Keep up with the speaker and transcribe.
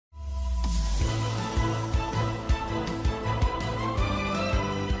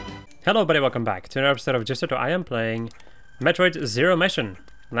Hello everybody, welcome back to another episode of Super Metroid I. am playing Metroid Zero Mission.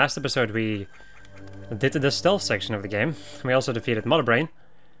 Last episode we did the stealth section of the game. We also defeated Mother Brain.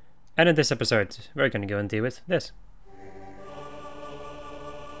 And in this episode we're going to go and deal with this.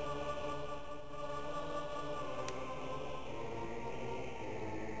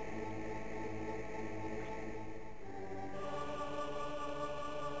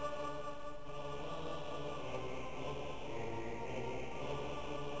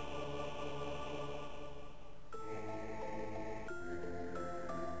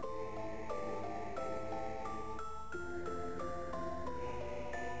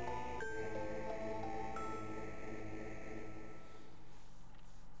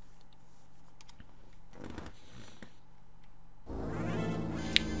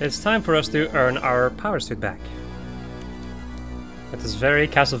 It's time for us to earn our power suit back. With this very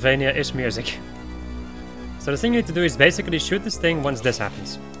Castlevania-ish music. So the thing you need to do is basically shoot this thing once this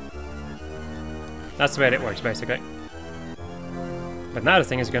happens. That's the way it works, basically. But now the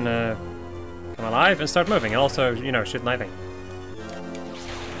thing is gonna come alive and start moving, and also, you know, shoot lightning.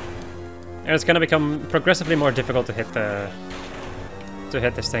 And it's gonna become progressively more difficult to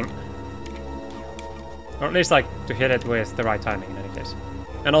hit this thing. Or at least, like, to hit it with the right timing in any case.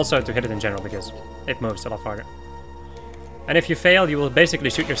 And also to hit it in general, because it moves a lot farther. And if you fail, you will basically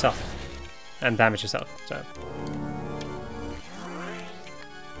shoot yourself. And damage yourself, so...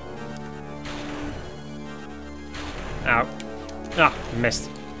 Ow. Ah, missed.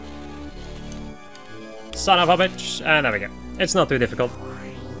 Son of a bitch! And there we go. It's not too difficult.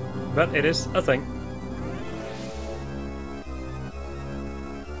 But it is a thing.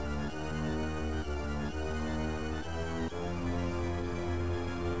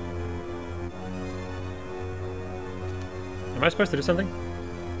 Am I supposed to do something?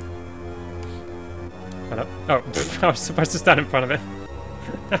 Hello? Oh, I was supposed to stand in front of it.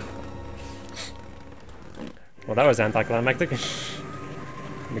 Well, that was anticlimactic.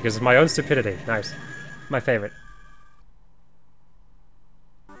 Because of my own stupidity. Nice. My favorite.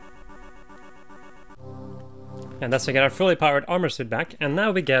 And thus we get our fully powered armor suit back, and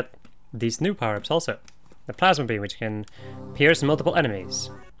now we get these new power-ups also. The plasma beam, which can pierce multiple enemies.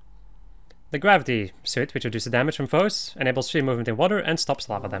 The gravity suit, which reduces damage from foes, enables free movement in water, and stops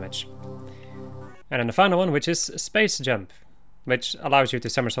lava damage. And then the final one, which is space jump, which allows you to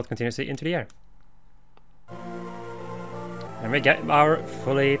somersault continuously into the air. And we get our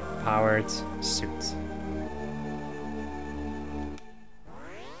fully powered suit.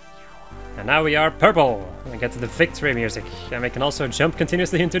 And now we are purple! We get to the victory music, and we can also jump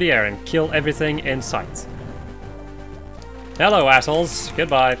continuously into the air and kill everything in sight. Hello, assholes!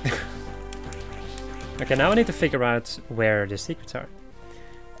 Goodbye! Okay, now I need to figure out where the secrets are.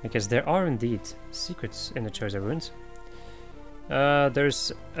 Because there are indeed secrets in the Chozo Ruins.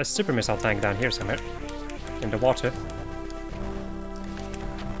 There's a super missile tank down here somewhere. In the water.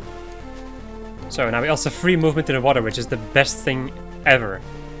 So now we also have free movement in the water, which is the best thing ever.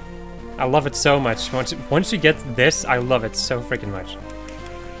 I love it so much. Once you get this, I love it so freaking much.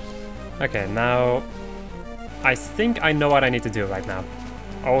 Okay, now... I think I know what I need to do right now.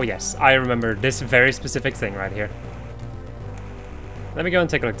 Oh yes, I remember this very specific thing right here. Let me go and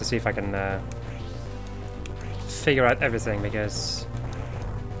take a look to see if I can figure out everything, because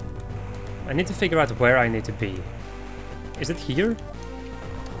I need to figure out where I need to be. Is it here?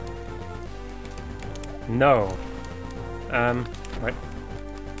 No. Right.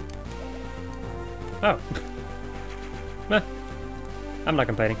 Oh. Meh. I'm not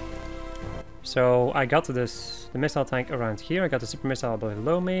complaining. So I got to the missile tank around here, I got the super missile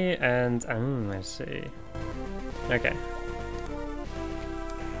below me, and let's see. Okay.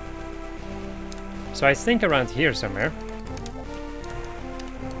 So I think around here somewhere.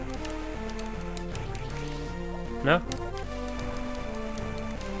 No?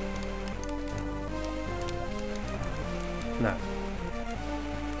 No.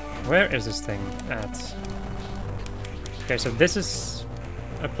 Where is this thing at? Okay, so this is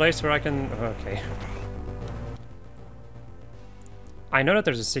a place where I can... Okay. I know that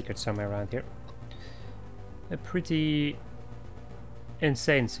there's a secret somewhere around here. A pretty...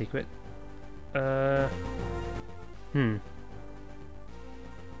 insane secret. I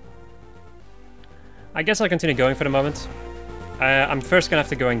guess I'll continue going for the moment. I'm first gonna have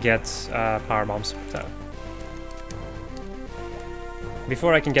to go and get power bombs, so...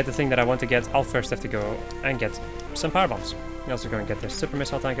 Before I can get the thing that I want to get, I'll first have to go and get some power bombs. I'm also going to get this super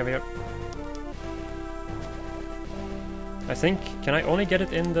missile tank over here. I think, can I only get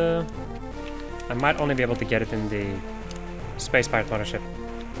it in the... I might only be able to get it in the Space Pirate Mothership.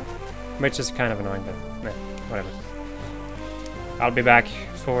 Which is kind of annoying, but whatever. I'll be back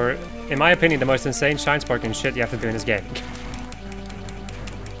for, in my opinion, the most insane shine sparking shit you have to do in this game.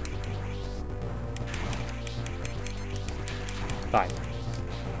 Bye.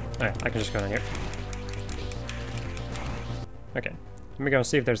 Alright, I can just go down here. Okay, let me go and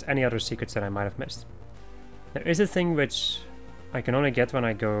see if there's any other secrets that I might have missed. There is a thing which I can only get when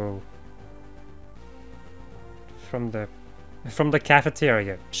I go from the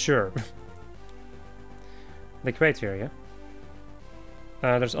cafeteria, sure. The criteria.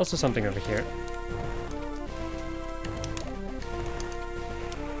 There's also something over here.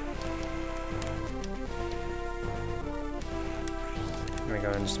 Let me go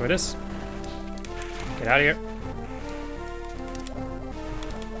and destroy this. Get out of here.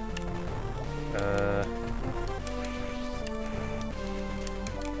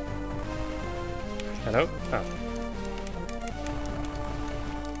 Hello? Oh.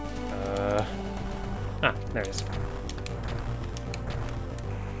 There it is.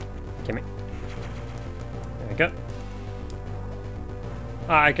 Gimme. There we go.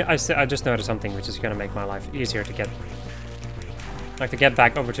 I just noticed something which is gonna make my life easier to get... Like to get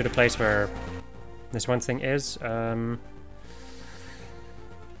back over to the place where this one thing is. Oh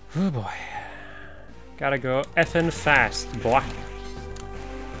boy. Gotta go effing fast, boy.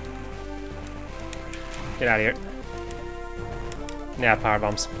 Get out of here. Yeah, power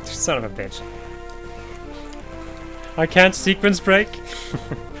bombs. Son of a bitch. I can't sequence break.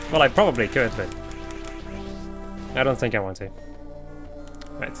 Well, I probably could, but I don't think I want to.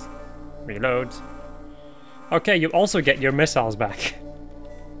 Right. Reload. Okay, you also get your missiles back.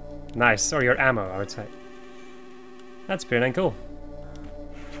 Nice. Or your ammo, I would say. That's pretty dang cool.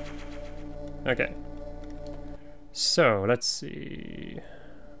 Okay. So, let's see.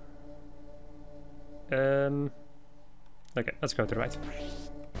 Okay, let's go to the right.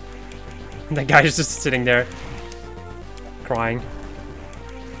 The guy is just sitting there crying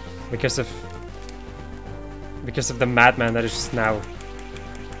because of the madman that is just now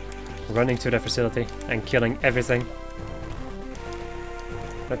running to the facility and killing everything.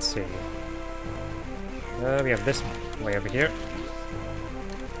 Let's see. We have this way over here.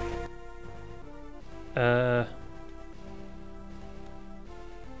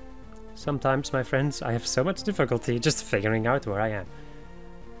 Sometimes, my friends, I have so much difficulty just figuring out where I am.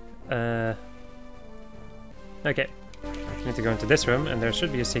 Okay. I need to go into this room, and there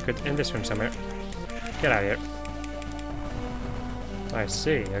should be a secret in this room somewhere. Get out of here. I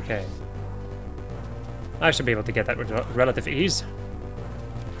see, okay. I should be able to get that with relative ease.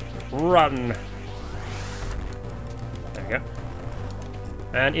 Run! There we go.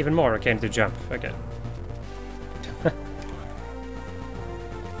 And even more, okay, to jump. Okay.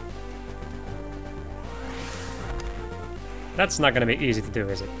 That's not gonna be easy to do,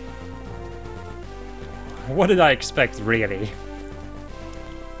 is it? What did I expect, really?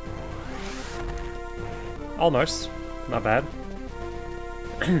 Almost. Not bad.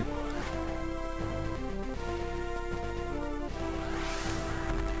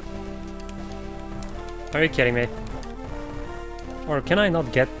 Are you kidding me? Or can I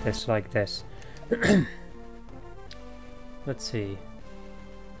not get this like this? Let's see.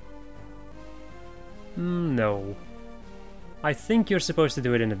 No. I think you're supposed to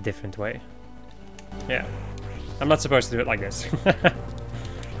do it in a different way. Yeah. I'm not supposed to do it like this.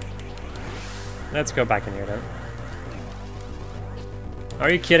 Let's go back in here then.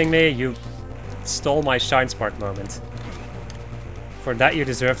 Are you kidding me? You stole my Shine Spark moment. For that you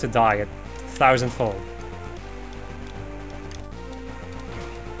deserve to die a thousandfold.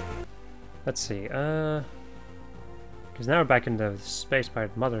 Let's see, because now we're back in the Space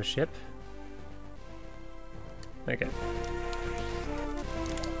Pirate Mothership. Okay.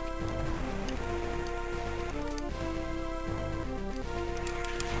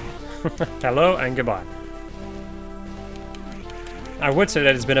 Hello and goodbye. I would say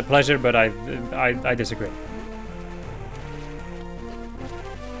that it's been a pleasure, but I disagree.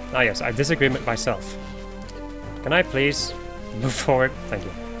 Ah yes, I disagree with myself. Can I please move forward? Thank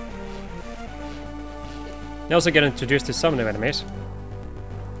you. You also get introduced to some new enemies,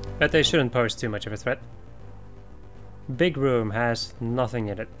 but they shouldn't pose too much of a threat. Big room has nothing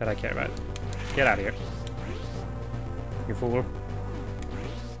in it that I care about. Get out of here. You fool.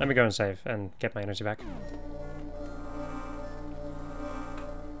 Let me go and save and get my energy back.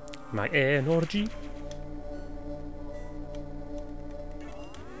 My energy.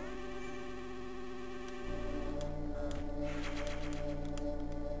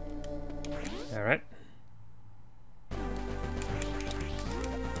 Alright.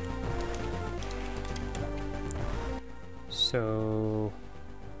 So...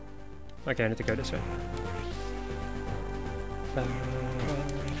 okay, I need to go this way.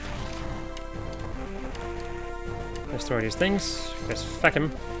 Destroy these things. Just fuck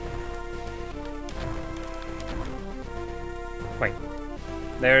him. Wait.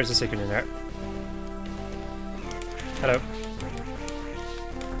 There's a secret in there. Hello.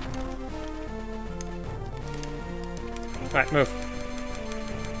 Right, move.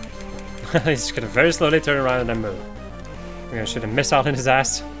 He's gonna very slowly turn around and then move. We're gonna shoot a missile in his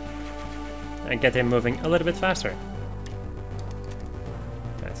ass and get him moving a little bit faster.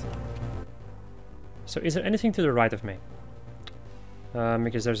 Right. So is there anything to the right of me?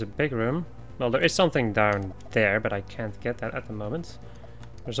 Because there's a big room. Well, there is something down there, but I can't get that at the moment.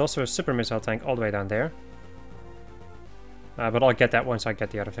 There's also a super missile tank all the way down there. But I'll get that once I get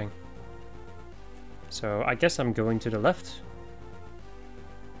the other thing. So I guess I'm going to the left.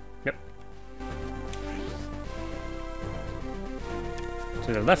 Yep.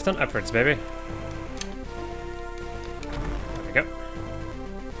 To the left and upwards, baby. There we go.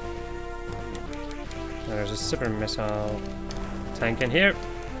 There's a super missile tank in here.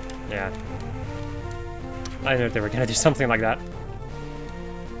 Yeah. I knew they were gonna do something like that.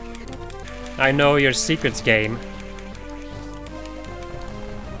 I know your secrets, game.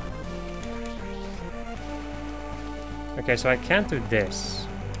 Okay, so I can't do this.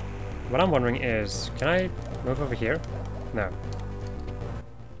 What I'm wondering is, can I move over here? No.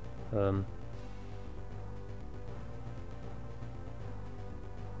 Am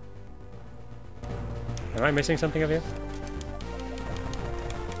I missing something over here?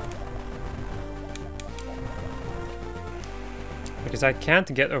 Because I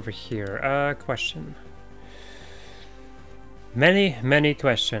can't get over here. Question. Many, many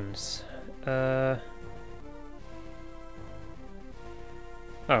questions. Oh.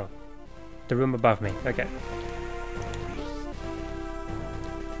 The room above me. Okay.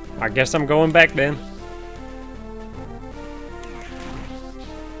 I guess I'm going back then.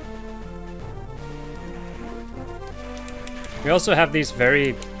 We also have these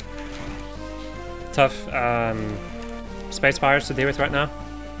very tough space pirates to deal with right now.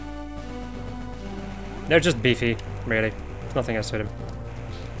 They're just beefy, really. There's nothing else to them.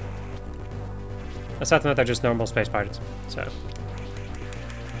 Aside from that, they're just normal space pirates. So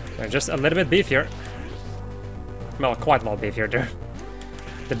they're just a little bit beefier. Well, quite a lot beefier. They're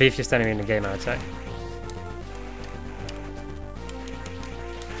the beefiest enemy in the game, I would say.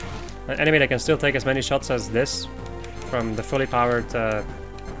 An enemy that can still take as many shots as this from the fully powered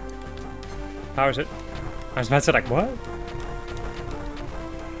power suit. I was about to say, like, what?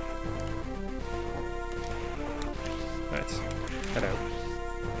 Right. Hello.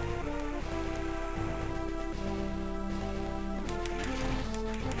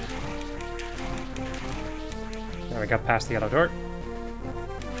 Now we got past the yellow door.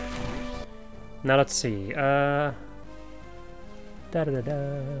 Now let's see. The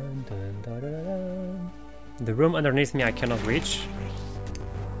room underneath me I cannot reach.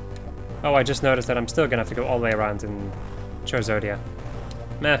 Oh, I just noticed that I'm still gonna have to go all the way around in Chozodia.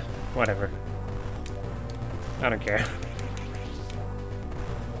 Meh, whatever. I don't care.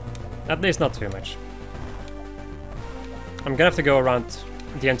 At least not too much. I'm gonna have to go around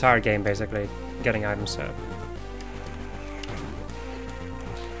the entire game, basically, getting items, so...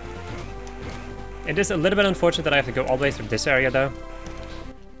 It is a little bit unfortunate that I have to go all the way through this area, though,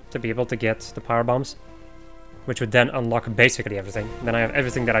 to be able to get the power bombs, which would then unlock basically everything. Then I have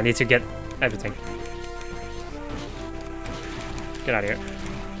everything that I need to get everything. Get out of here.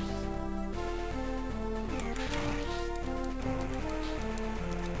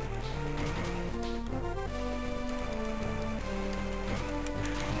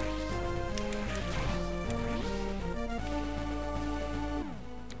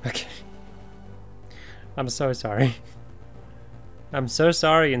 Okay. I'm so sorry. I'm so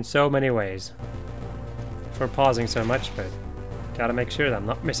sorry in so many ways for pausing so much, but gotta make sure that I'm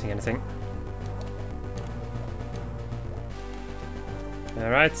not missing anything.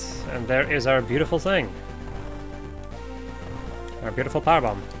 Alright, and there is our beautiful thing. Our beautiful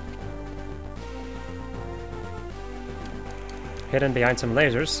powerbomb. Hidden behind some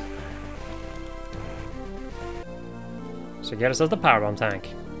lasers. So get ourselves the powerbomb tank.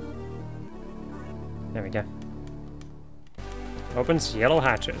 There we go. Opens yellow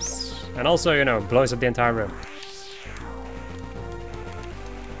hatches. And also, you know, blows up the entire room.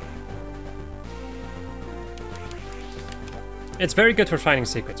 It's very good for finding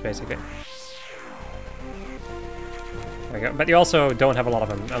secrets, basically. There we go. But you also don't have a lot of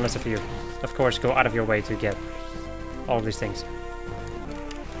them, unless if you, of course, go out of your way to get all of these things.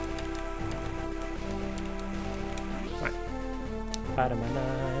 Right.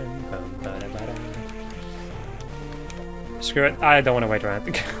 Screw it, I don't want to wait around.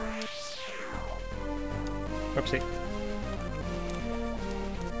 Oopsie.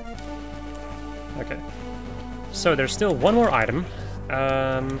 Okay. So there's still one more item.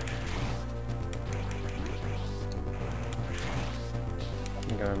 I'm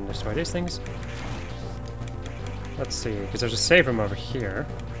going to destroy these things. Let's see, because there's a save room over here.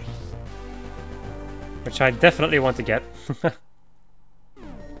 Which I definitely want to get.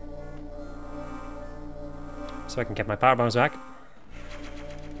 So I can get my power bombs back.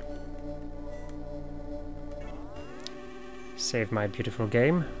 Save my beautiful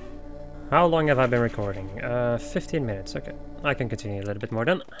game. How long have I been recording? 15 minutes, okay. I can continue a little bit more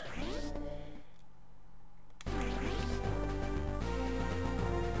then.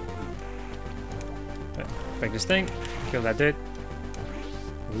 Right, break this thing, kill that dude.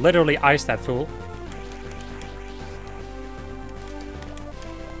 Literally ice that fool.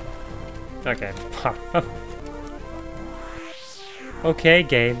 Okay. Okay,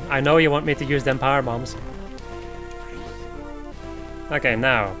 game. I know you want me to use them power bombs. Okay,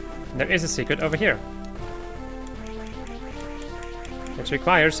 now, there is a secret over here. It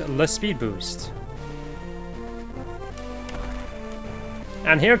requires the speed boost.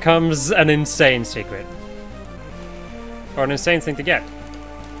 And here comes an insane secret. Or an insane thing to get.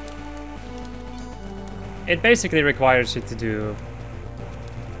 It basically requires you to do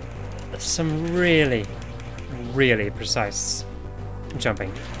some really, really precise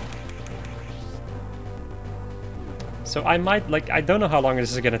jumping. So I might, like, I don't know how long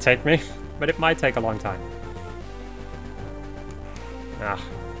this is gonna take me, but it might take a long time. Ah,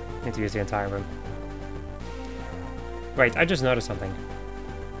 need to use the entire room. Wait, I just noticed something.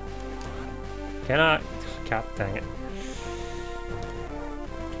 Can I? God dang it.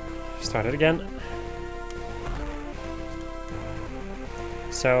 Start it again.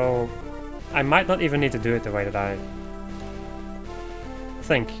 So, I might not even need to do it the way that I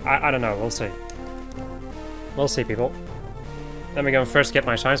think. I don't know, we'll see. We'll see, people. Let me go and first get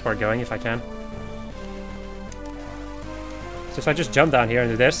my shine sport going, if I can. So if I just jump down here and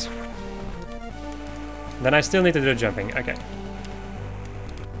do this, then I still need to do the jumping. Okay.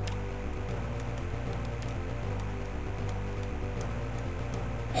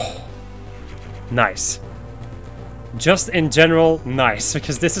 Nice. Just in general, nice,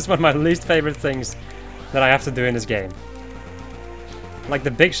 because this is one of my least favorite things that I have to do in this game. Like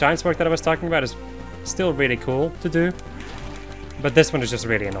the big shine sport that I was talking about is still really cool to do, but this one is just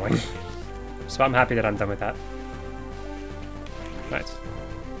really annoying. So I'm happy that I'm done with that. Right.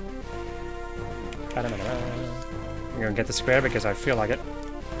 I'm gonna get the square because I feel like it.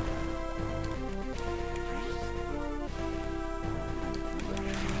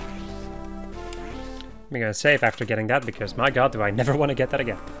 I'm gonna save after getting that because my god do I never want to get that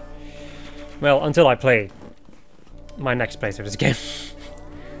again. Well, until I play my next playthrough of this game.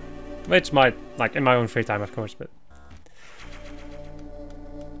 Which might, like, in my own free time, of course, but...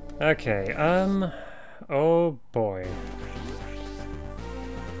 Okay, oh boy.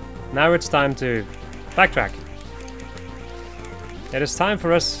 Now it's time to backtrack. It is time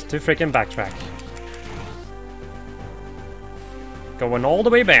for us to freaking backtrack. Going all the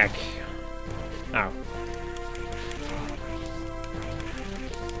way back. Ow.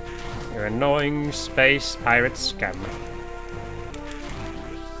 You annoying space pirate scum.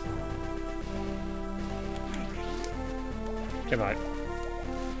 Goodbye.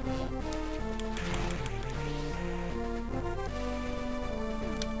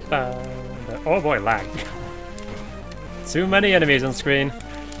 Oh boy, lag. Too many enemies on screen.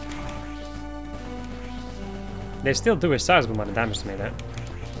 They still do a sizable amount of damage to me there.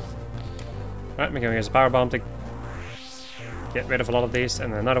 Right, I'm gonna use a power bomb to get rid of a lot of these,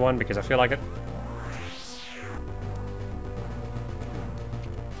 and then another one because I feel like it.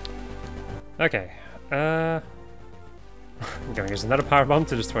 Okay, I'm gonna use another power bomb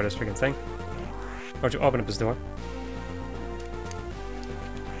to destroy this freaking thing. Or to open up this door.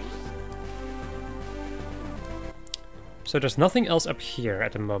 So there's nothing else up here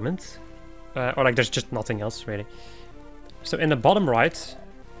at the moment. Or like there's just nothing else really. So in the bottom right,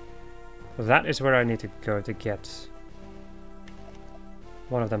 that is where I need to go to get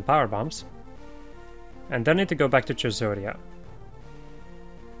one of them power bombs. And then I need to go back to Chozoria.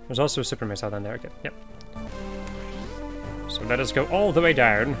 There's also a super missile down there. Okay, yep. So let us go all the way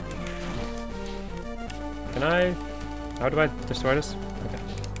down. Can I... How do I destroy this? Okay.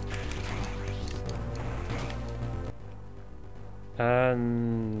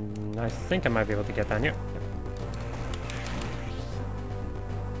 I think I might be able to get down here. Yep.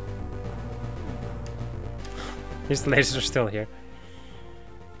 These lasers are still here.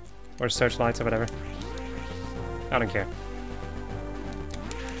 Or searchlights or whatever. I don't care.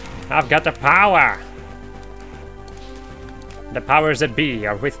 I've got the power! The powers that be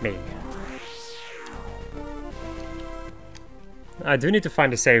are with me. I do need to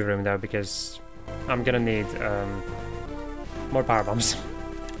find a save room though, because I'm gonna need more power bombs.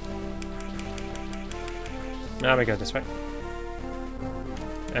 Now we go this way.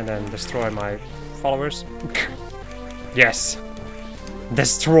 And then destroy my followers. Yes!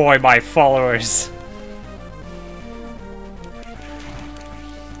 Destroy my followers!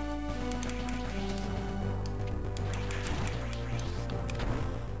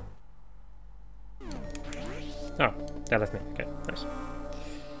 Oh, they left me. Okay, nice.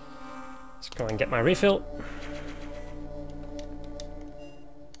 Let's go and get my refill.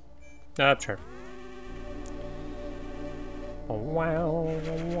 Sure. Oh, wow,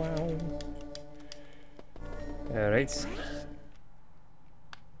 wow. Alright.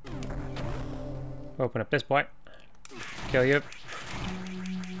 Open up this boy. Kill you.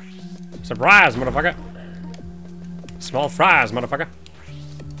 Surprise, motherfucker! Small fries, motherfucker!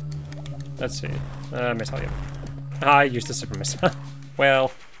 Let's see. Missile you. I used the super missile.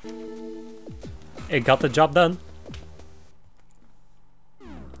 Well, it got the job done.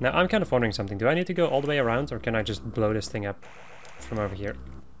 Now, I'm kind of wondering something. Do I need to go all the way around, or can I just blow this thing up from over here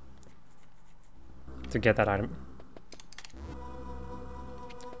to get that item?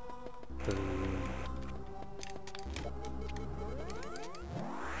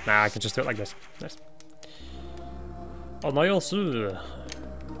 Nah, I can just do it like this. Nice. Oh, no, also.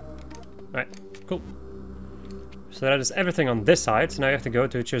 Right, cool. So that is everything on this side. So now you have to go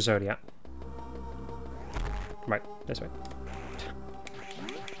to Chozodia. Right, this way.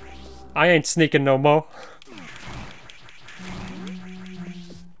 I ain't sneaking no more.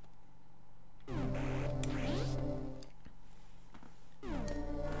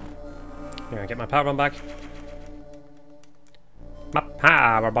 Here, I get my power bomb back. My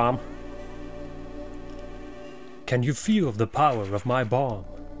power bomb. Can you feel the power of my bomb?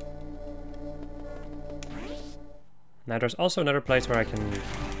 Now there's also another place where I can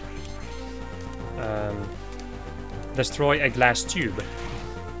destroy a glass tube.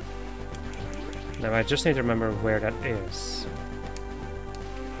 Now I just need to remember where that is.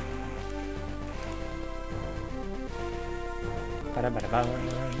 Ba-da-ba-da-bum,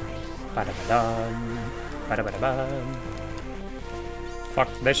 ba-da-ba-dum, ba-da-ba-da-bum. Fuck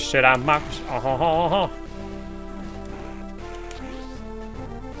this shit, I'm out.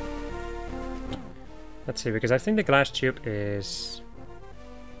 Let's see, because I think the glass tube is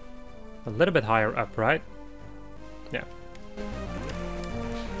a little bit higher up, right? Yeah.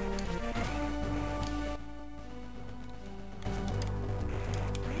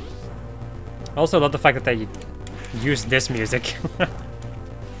 I also love the fact that they use this music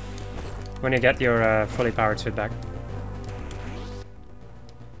when you get your fully powered suit back.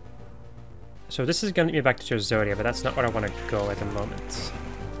 So this is gonna get me back to Chozodia, but that's not where I want to go at the moment.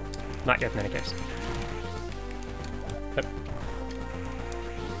 Not yet, in any case. Yep.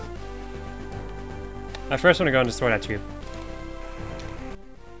 I first want to go and destroy that tube.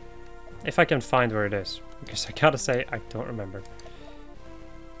 If I can find where it is. Because I gotta say, I don't remember.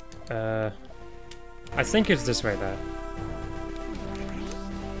 I think it's this way, though.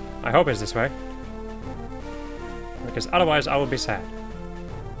 I hope it's this way. Because otherwise I will be sad.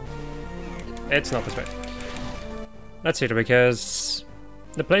 It's not this way. Let's see, because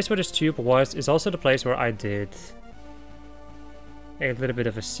the place where this tube was is also the place where I did a little bit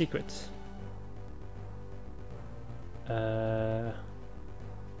of a secret.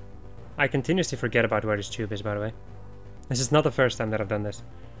 I continuously forget about where this tube is, by the way. This is not the first time that I've done this.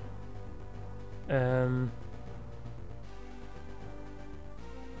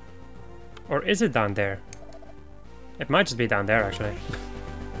 Or is it down there? It might just be down there, actually.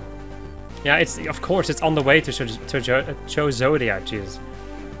 Yeah, it's of course it's on the way to Chozodia, jeez.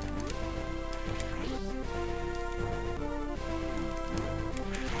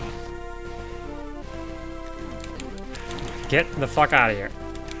 Get the fuck out of here.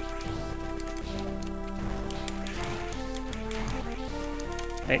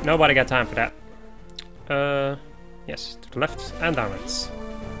 Ain't nobody got time for that. Yes, to the left and downwards.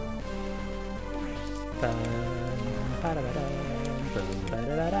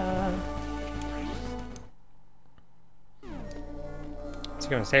 Let's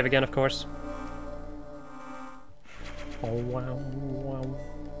go and save again, of course. Oh, wow, wow.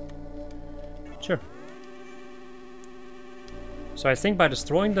 Sure. So I think by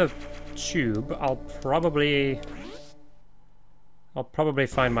destroying the tube, I'll probably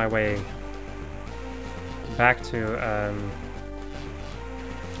find my way back to,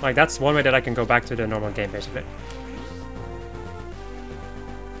 like, that's one way that I can go back to the normal game, basically.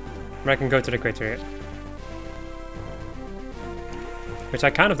 where I can go to the crater here. Which I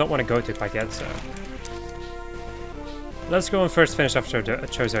kind of don't want to go to quite yet, so... Let's go and first finish off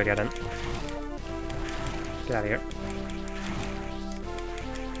Chozodia then. Get out of here.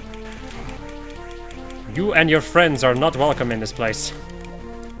 You and your friends are not welcome in this place.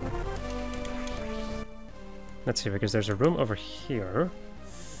 Let's see, because there's a room over here,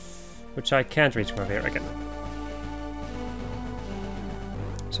 which I can't reach from over here again.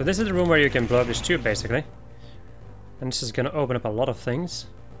 So this is the room where you can blow up this tube, basically. And this is gonna open up a lot of things.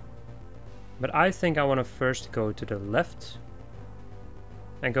 But I think I want to first go to the left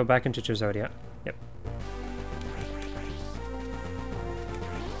and go back into Chozodia. Yep.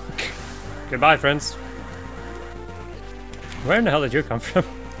 Goodbye, friends. Where in the hell did you come from?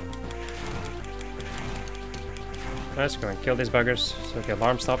 Let's go and kill these buggers so the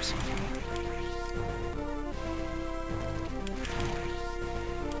alarm stops.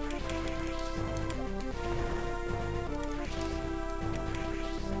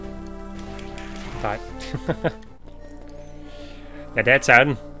 Die. You're dead,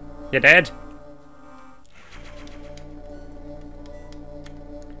 son. You're dead.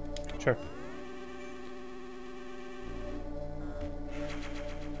 Sure.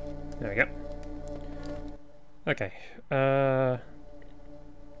 There we go. Okay.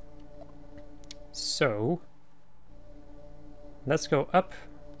 So let's go up,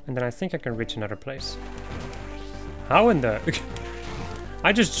 and then I think I can reach another place. How in the...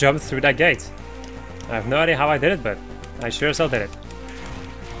 I just jumped through that gate. I have no idea how I did it, but I sure as hell did it.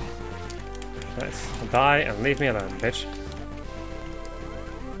 Let's die and leave me alone, bitch.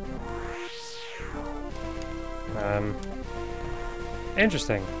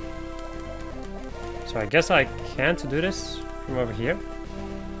 Interesting. So I guess I can't do this from over here.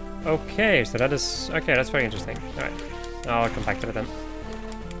 Okay, so that is... Okay, that's very interesting. Alright, I'll come back to it then.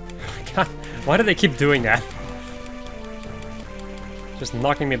 God, why do they keep doing that? Just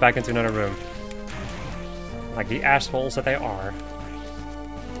knocking me back into another room. Like the assholes that they are.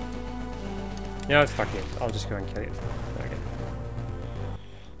 You know what, fuck you. I'll just go and kill you. Okay.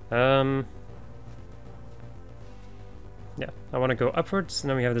 Yeah, I want to go upwards, and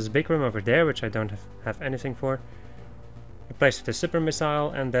then we have this big room over there, which I don't have anything for. A place with the super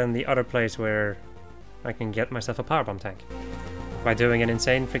missile, and then the other place where I can get myself a powerbomb tank. By doing an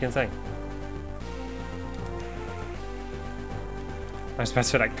insane freaking thing. I was about to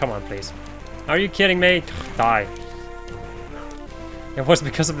say, like, come on, please. Are you kidding me? Die. It was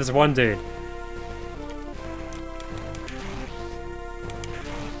because of this one dude.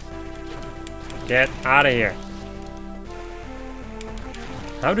 Get out of here.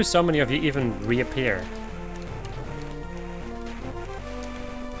 How do so many of you even reappear?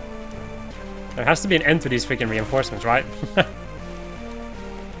 There has to be an end to these freaking reinforcements, right?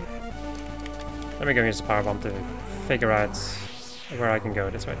 Let me go use the powerbomb to figure out where I can go.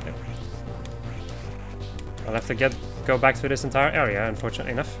 This way. Yeah. I'll have to go back through this entire area,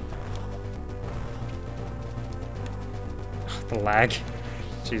 unfortunately enough. The lag.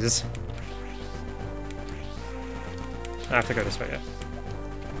 Jesus. I have to go this way, yeah.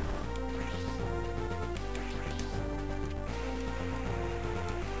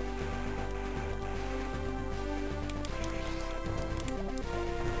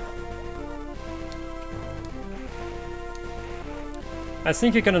 I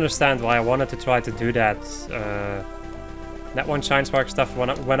think you can understand why I wanted to try to do that that one Shine Spark stuff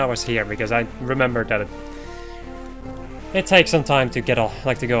when I was here, because I remembered that it takes some time to get all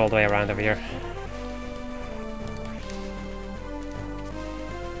to go all the way around over here.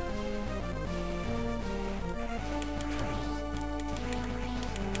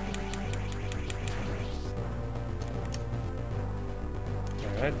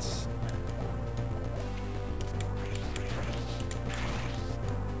 All right.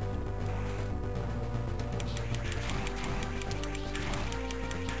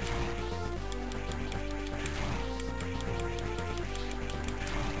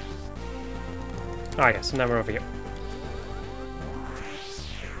 Ah, yes, now we're over here.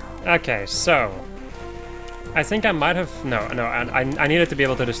 Okay, so I think I might have... No, I needed to be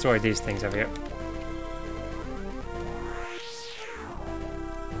able to destroy these things over here.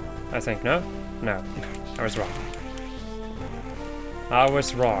 I think, no? No. I was wrong. I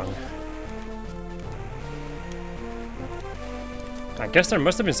was wrong. I guess there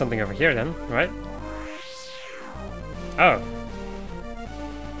must have been something over here then, right? Oh.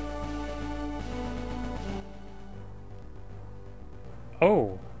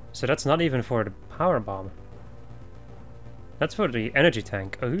 Oh, so that's not even for the power bomb. That's for the energy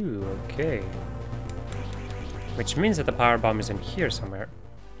tank. Ooh, okay. Which means that the power bomb is in here somewhere.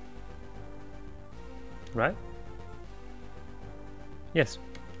 right? Yes.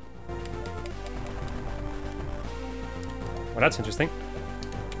 Well, that's interesting.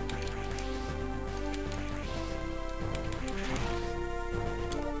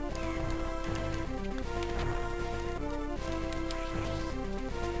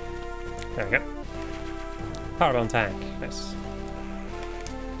 There we go. Powerbomb tank. Nice.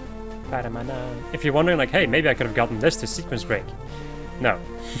 If you're wondering, like, hey, maybe I could have gotten this to sequence break. No.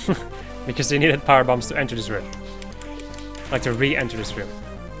 Because you needed power bombs to enter this room. Like, to re-enter this room.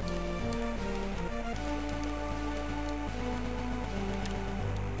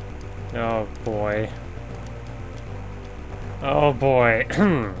 Oh, boy. Oh, boy.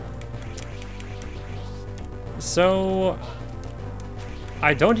 So...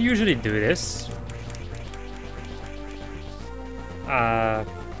 I don't usually do this.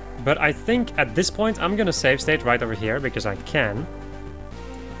 But I think at this point I'm gonna save state right over here because I can.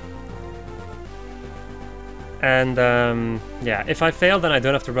 And yeah, if I fail then I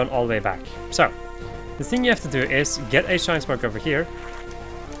don't have to run all the way back. So, the thing you have to do is get a shine spark over here.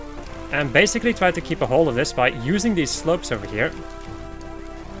 And basically try to keep a hold of this by using these slopes over here.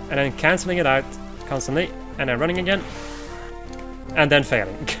 And then cancelling it out constantly. And then running again. And then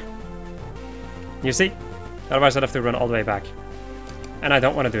failing. You see? Otherwise I'd have to run all the way back. And I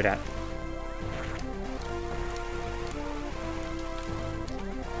don't want to do that.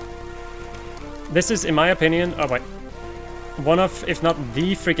 This is, in my opinion, oh wait, one of, if not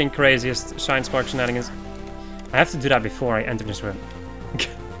the freaking craziest shine spark shenanigans. I have to do that before I enter this room.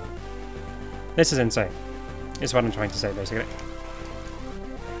 This is insane, is what I'm trying to say, basically.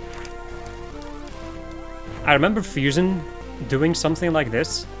 I remember Fusion doing something like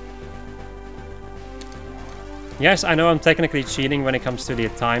this. Yes, I know I'm technically cheating when it comes to the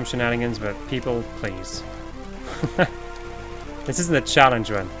time shenanigans, but people, please. This isn't a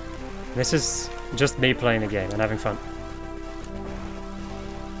challenge run. This is just me playing the game and having fun.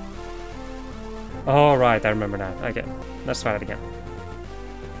 Oh, right, I remember now. Okay, let's try it again.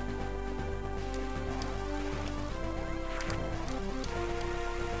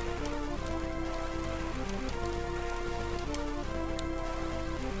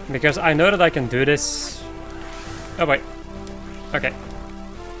 Because I know that I can do this. Oh boy. Okay.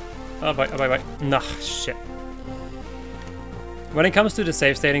 Oh boy, oh boy, boy. Nah, shit. When it comes to the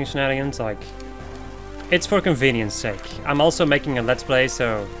save stating shenanigans, like, it's for convenience sake. I'm also making a let's play,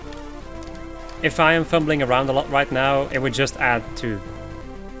 so if I am fumbling around a lot right now, it would just add to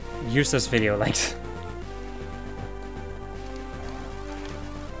useless video length.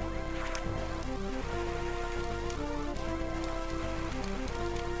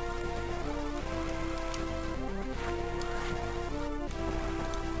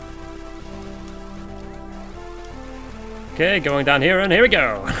 Okay, going down here, and here we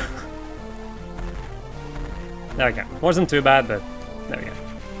go! There we go. Wasn't too bad, but there we go.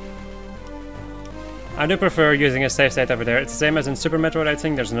 I do prefer using a save state over there. It's the same as in Super Metroid, I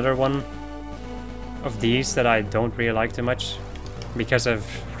think. There's another one of these that I don't really like too much. Because of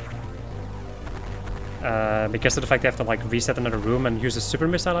the fact they have to, like, reset another room and use a super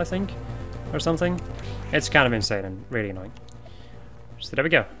missile, I think? Or something. It's kind of insane and really annoying. So there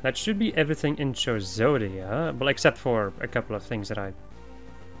we go. That should be everything in Chozodia, well, except for a couple of things that I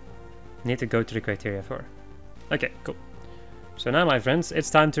need to go to the criteria for. Okay, cool. So now, my friends,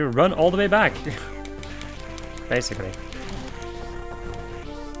 it's time to run all the way back. Basically.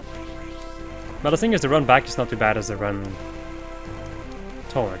 But the thing is, the run back is not too bad as the run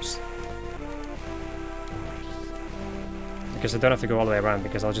towards. Because I don't have to go all the way around,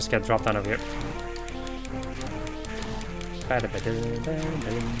 because I'll just get dropped down over here.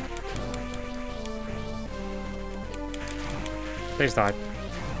 Please die.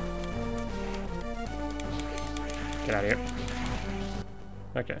 Get out of here.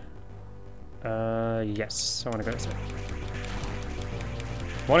 Okay. Yes, I want to go this way.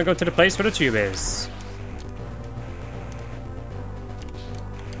 I want to go to the place where the tube is.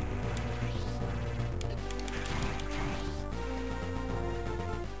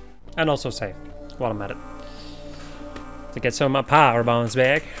 And also save while I'm at it. To get some of my power bombs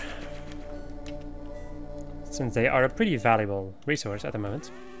back. Since they are a pretty valuable resource at the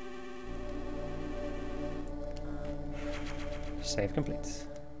moment. Save complete.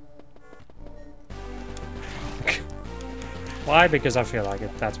 Why? Because I feel like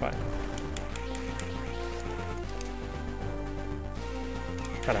it, that's why.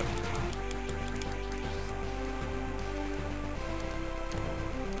 Hello.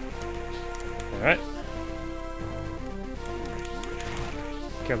 Alright.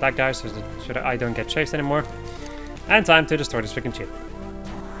 Kill that guy so that I don't get chased anymore. And time to destroy this freaking ship.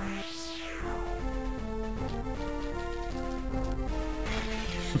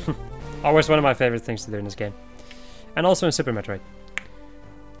 Always one of my favorite things to do in this game. And also in Super Metroid.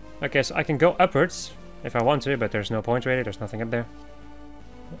 Okay, so I can go upwards if I want to, but there's no point really, there's nothing up there.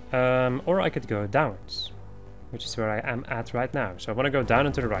 Or I could go downwards, which is where I am at right now. So I want to go down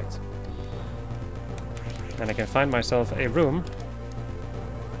and to the right. And I can find myself a room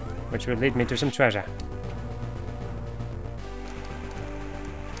which will lead me to some treasure.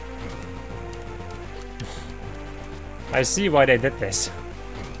 I see why they did this.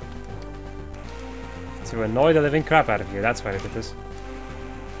 To annoy the living crap out of you, that's why they did this.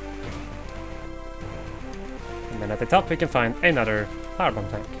 And then at the top we can find another powerbomb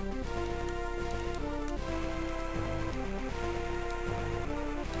tank.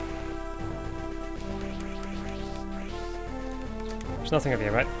 There's nothing over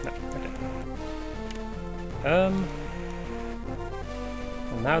here, right? No, okay.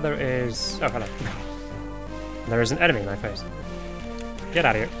 And now there is... Oh, hello. There is an enemy in my face. Get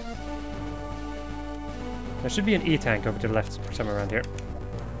out of here. There should be an E-tank over to the left, somewhere around here.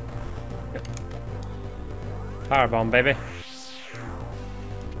 Yep. Powerbomb, baby.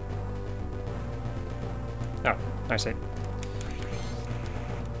 Oh, I see.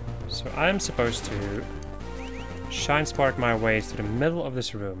 So I'm supposed to shine spark my way to the middle of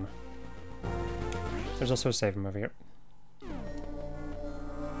this room. There's also a save room over here.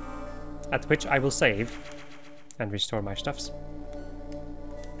 At which I will save and restore my stuffs.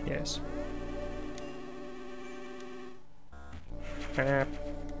 Yes.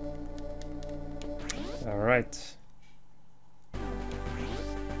 Alright.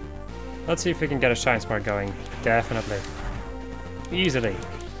 Let's see if we can get a shine spark going. Definitely. Easily.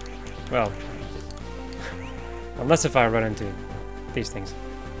 Well. Unless if I run into these things.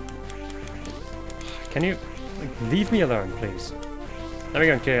 Can you leave me alone, please? Let me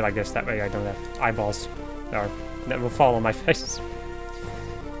go and kill you like this, that way I don't have eyeballs or that will fall on my face.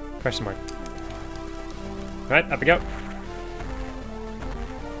 Question mark. Right, up we go.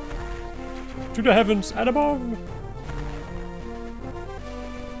 To the heavens and above!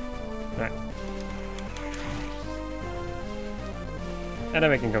 Right. And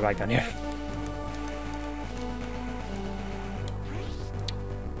then we can go back down here.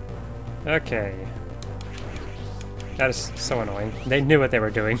 Okay. That is so annoying. They knew what they were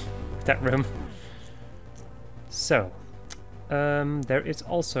doing with that room. So, there is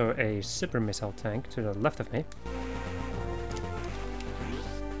also a super missile tank to the left of me.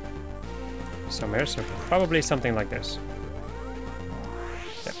 Somewhere, so probably something like this.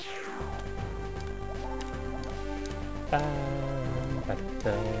 Yep.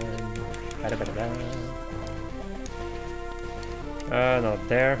 Not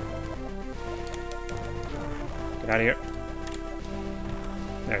there. Get out of here.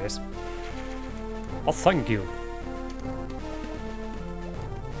 There it is. Oh, thank you.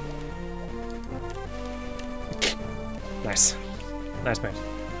 Nice. Nice mate.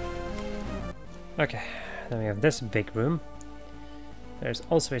 Okay, then we have this big room. There's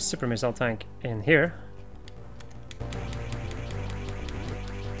also a super missile tank in here.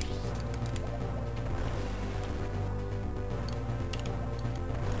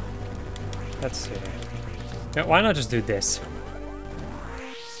 Let's see. Yeah, why not just do this?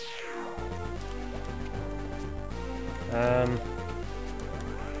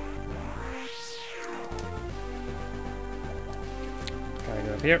 Gotta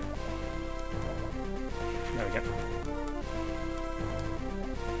go up here. There we go.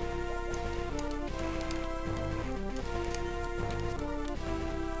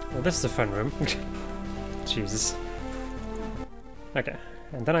 Well, this is a fun room. Jesus. Okay,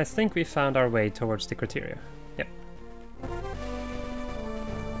 and then I think we found our way towards the criteria. Yep.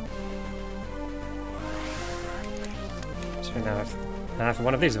 So we now have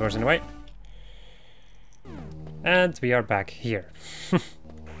one of these doors in the way. And we are back here.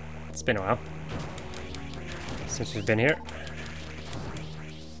 It's been a while since we've been here.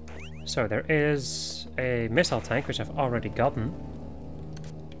 So there is a missile tank, which I've already gotten.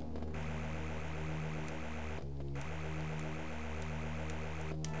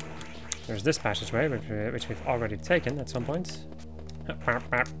 There's this passageway, which we've already taken at some point.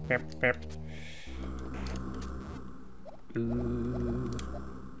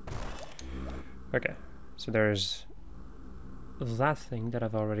 Okay, so there's that thing that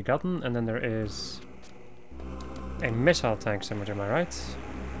I've already gotten, and then there is a missile tank somewhere to my right.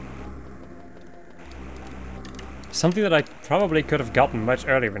 Something that I probably could have gotten much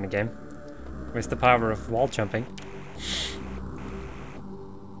earlier in the game, with the power of wall jumping.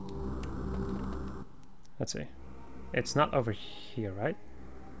 Let's see. It's not over here, right?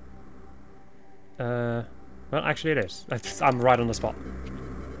 Well, actually it is. I'm right on the spot.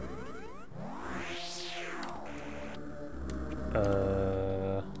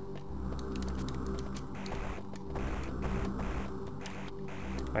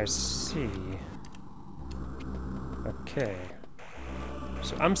 I see. Okay.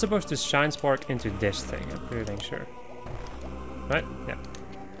 So I'm supposed to shine spark into this thing, I'm pretty dang sure. Right? Yeah.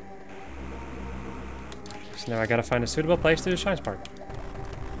 So now I gotta find a suitable place to shine spark.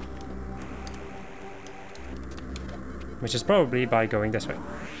 Which is probably by going this way.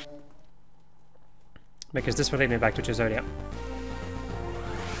 Because this will lead me back to Chisodia.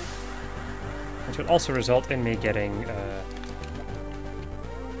 Which will also result in me getting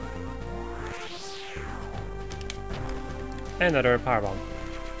another powerbomb.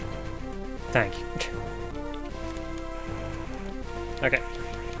 Thank you. Okay.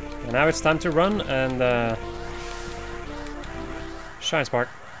 And now it's time to run and shine spark.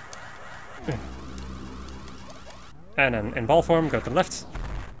 And then in ball form, go to the left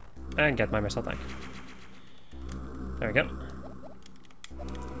and get my missile tank. There we go.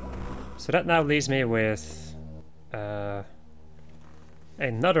 So that now leaves me with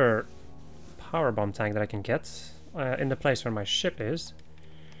another powerbomb tank that I can get in the place where my ship is.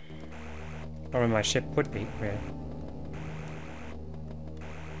 Or where my ship would be, really.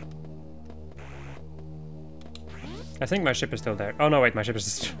 I think my ship is still there. Oh no, wait, my ship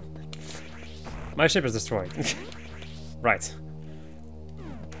is my ship is destroyed. Right.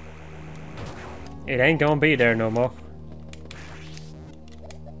 It ain't gonna be there no more.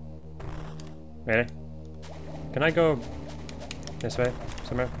 Really? Can I go this way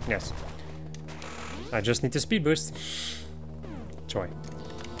somewhere? Yes. I just need to speed boost. Joy.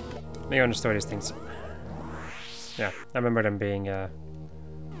 May you understand these things. Yeah, I remember them being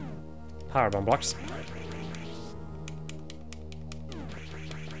powerbomb blocks.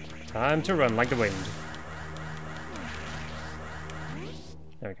 Time to run like the wind.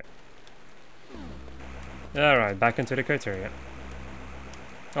 There we go. Alright, back into the criteria.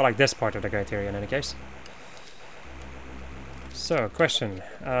 I like this part of the criteria in any case. So, question.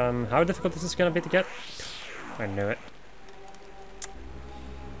 How difficult is this gonna be to get? I knew it.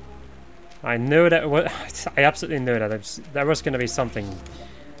 I knew that I absolutely knew that there was gonna be something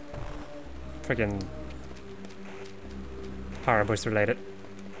friggin' power boost related.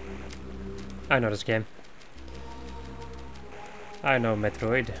 I know this game. I know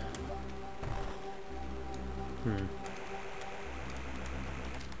Metroid.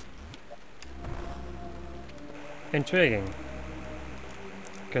 Intriguing.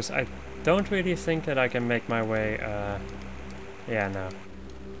 Because I don't really think that I can make my way, yeah, no.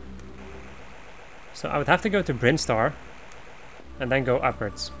 So I would have to go to Brinstar, and then go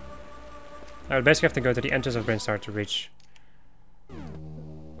upwards. I would basically have to go to the entrance of Brinstar to reach...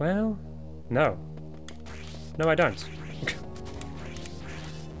 Well, no. No, I don't.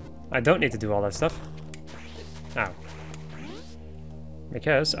 I don't need to do all that stuff. Ow.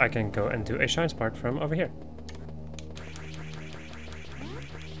 Because I can go and do a shine spark from over here.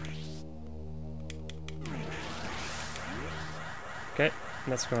 Okay,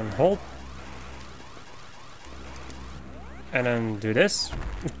 let's go and hold. And then do this.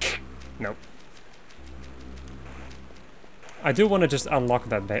 Nope. I do want to just unlock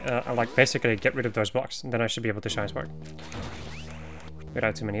that, like basically get rid of those blocks, and then I should be able to shine spark.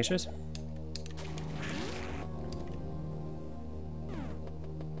 Without too many issues.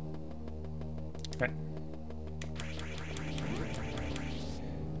 Right.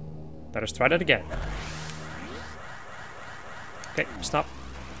 Let us try that again. Okay, stop.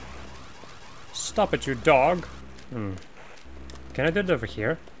 Stop it, you dog! Can I do it over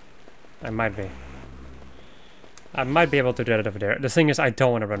here? I might be. I might be able to do it over there. The thing is, I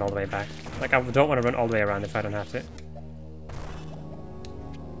don't want to run all the way back. Like, I don't want to run all the way around if I don't have to.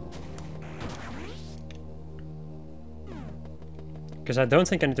 Because I don't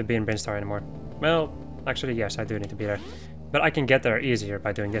think I need to be in Brinstar anymore. Well, actually, yes, I do need to be there. But I can get there easier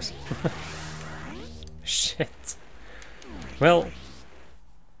by doing this. Shit. Well,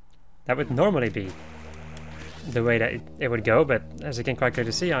 that would normally be the way that it would go, but as you can quite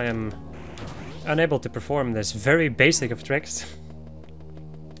clearly see, I am unable to perform this very basic of tricks.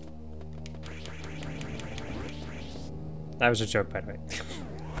 That was a joke, by the way.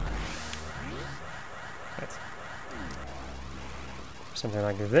 Right. Something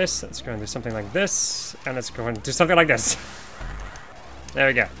like this. Let's go and do something like this, and let's go and do something like this. There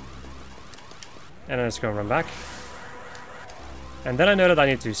we go. And then let's go and run back. And then I know that I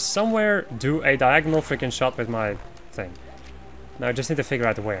need to somewhere do a diagonal freaking shot with my thing. Now I just need to figure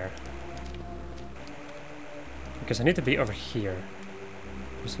out where. Because I need to be over here.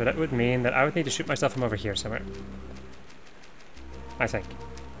 So that would mean that I would need to shoot myself from over here somewhere. I think.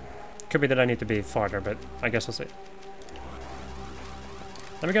 Could be that I need to be farther, but I guess we'll see.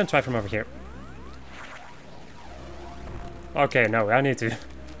 Let me go and try from over here. Okay, no, I need to...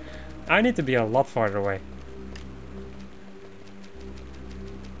 I need to be a lot farther away.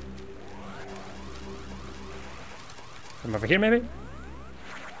 From over here, maybe?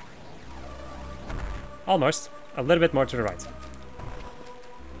 Almost. A little bit more to the right.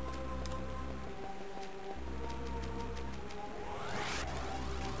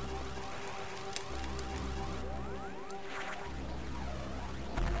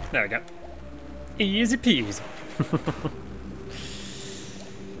 There we go. Easy peasy.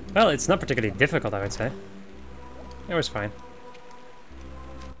 Well, it's not particularly difficult, I would say. It was fine.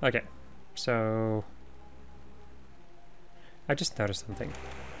 Okay, so... I just noticed something.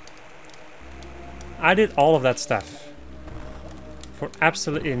 I did all of that stuff for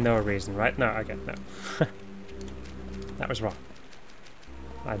absolutely no reason, right? No, okay, no. That was wrong.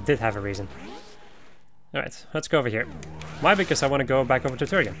 I did have a reason. Alright, let's go over here. Why? Because I want to go back over to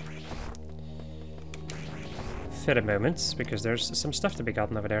Turrigan. For the moment, because there's some stuff to be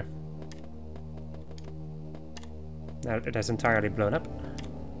gotten over there. Now it has entirely blown up.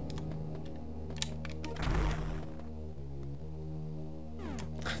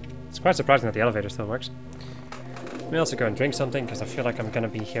 It's quite surprising that the elevator still works. Let me also go and drink something, because I feel like I'm going to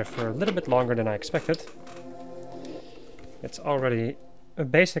be here for a little bit longer than I expected. It's already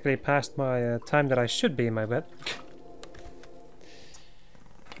basically past my time that I should be in my bed.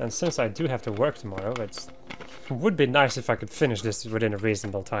 And since I do have to work tomorrow, it would be nice if I could finish this within a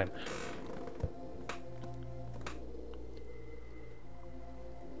reasonable time.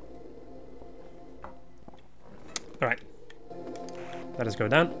 Alright. Let us go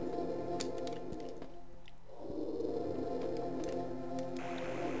down.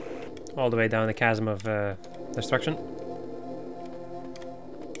 All the way down the chasm of destruction.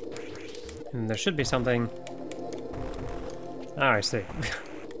 And there should be something... Ah, I see.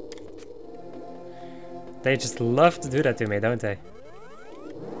 They just love to do that to me, don't they?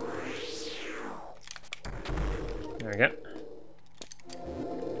 There we go.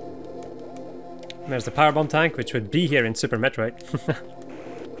 There's the powerbomb tank, which would be here in Super Metroid.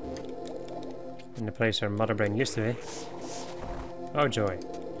 In the place where Mother Brain used to be. Oh joy.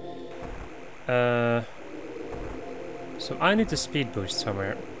 So I need to speed boost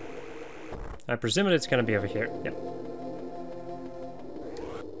somewhere. I presume it's gonna be over here. Yep.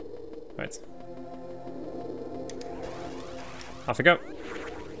 Right. Off we go.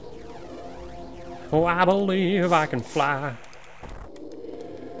 Oh, I believe I can fly.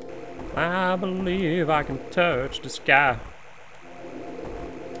 I believe I can touch the sky.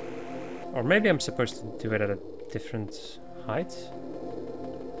 Or maybe I'm supposed to do it at a different height?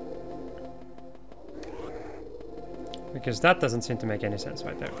 Because that doesn't seem to make any sense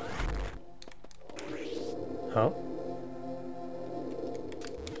right there. Huh?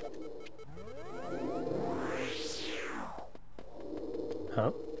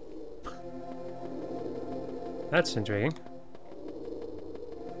 Huh? That's intriguing.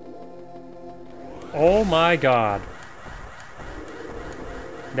 Oh my god.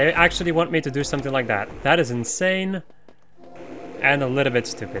 They actually want me to do something like that. That is insane. And a little bit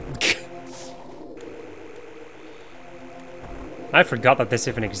stupid. I forgot that this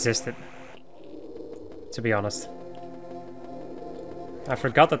even existed. To be honest. I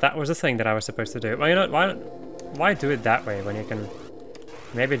forgot that that was a thing that I was supposed to do. Well, you know what? Why do it that way when you can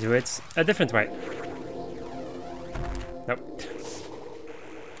maybe do it a different way? Nope.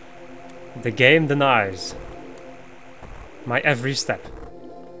 The game denies my every step.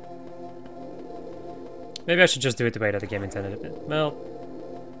 Maybe I should just do it the way that the game intended it. Well,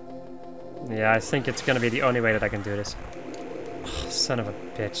 yeah, I think it's gonna be the only way that I can do this. Oh, son of a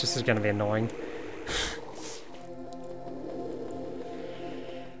bitch, this is gonna be annoying.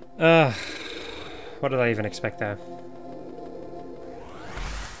 What did I even expect there?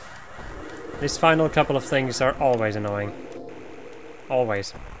 These final couple of things are always annoying.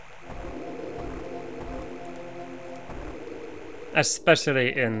 Always.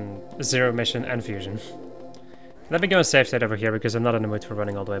 Especially in Zero Mission and Fusion. Let me go and save state over here because I'm not in the mood for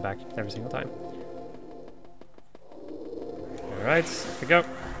running all the way back every single time. Alright, off we go.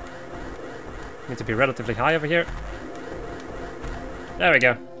 Need to be relatively high over here. There we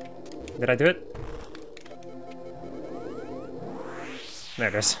go. Did I do it? There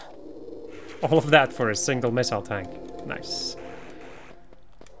it is. All of that for a single missile tank. Nice.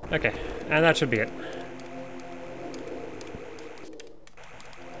 Okay, and that should be it.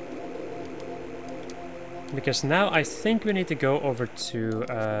 Because now I think we need to go over to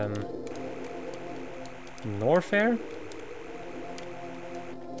Norfair.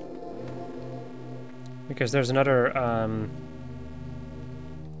 Because there's another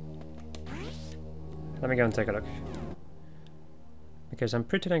Let me go and take a look. Because I'm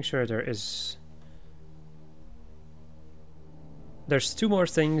pretty dang sure there is... There's 2 more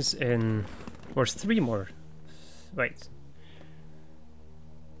things in... Or 3 more. Wait.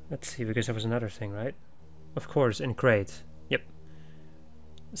 Let's see, because there was another thing, right? Of course, in Crate. Yep.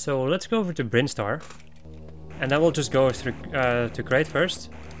 So let's go over to Brinstar. And then we'll just go through to Crate first.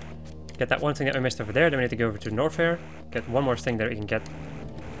 Get that one thing that we missed over there. Then we need to go over to Norfair. Get one more thing that we can get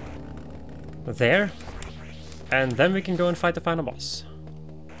there. And then we can go and fight the final boss.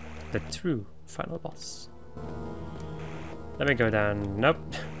 The true final boss. Let me go down. Nope.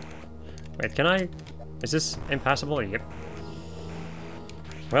 Wait, can I? Is this impassable? Yep.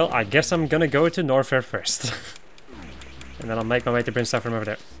 Well, I guess I'm gonna go to Norfair first. And then I'll make my way to Brinstar from over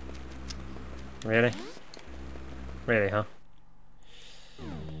there. Really? Really, huh?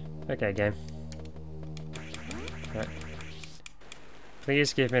 Okay, game. Right.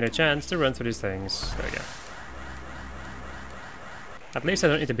 Please give me the chance to run through these things. There we go. At least I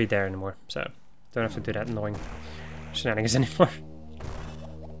don't need to be there anymore, so don't have to do that annoying shenanigans anymore.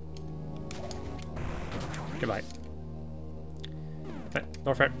 Goodbye. Right,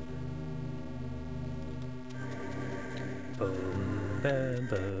 Norfair. Boom, boom,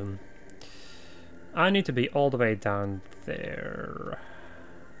 boom. I need to be all the way down there.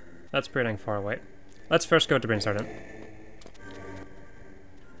 That's pretty dang far away. Let's first go to Brinstar then.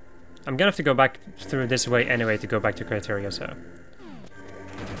 I'm gonna have to go back through this way anyway to go back to Criteria, so...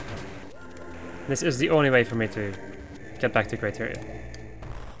 This is the only way for me to get back to Criteria.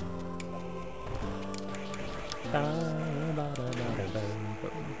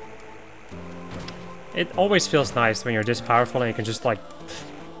 It always feels nice when you're this powerful and you can just like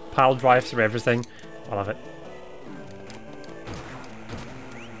pile drive through everything. I love it.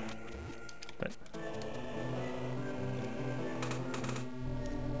 But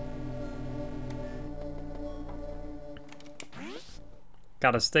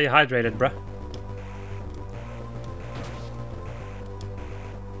gotta stay hydrated, bruh.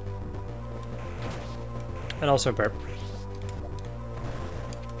 And also burp.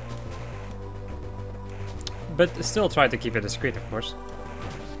 But still try to keep it discreet, of course.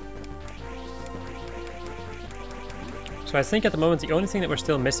 So I think at the moment the only thing that we're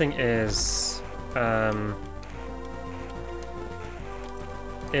still missing is 1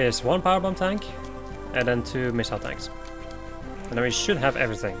 power bomb tank and then 2 missile tanks. And then we should have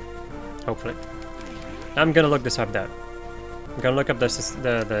everything, hopefully. I'm gonna look this up though. I'm gonna look up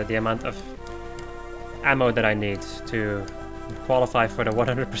the amount of ammo that I need to qualify for the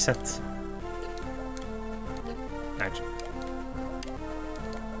 100%. Actually.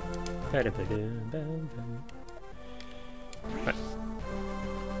 Right.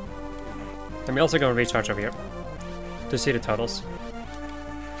 And we also go and recharge over here to see the totals.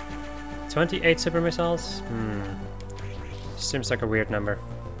 28 super missiles? Seems like a weird number.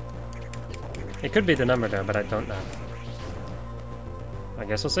 It could be the number though, but I don't know. I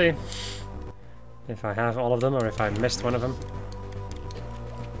guess we'll see. If I have all of them or if I missed one of them.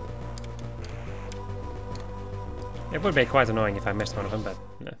 It would be quite annoying if I missed one of them, but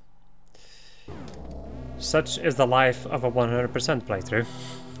no. Such is the life of a 100% playthrough.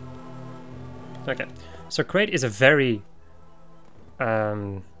 Okay, so Crate is a very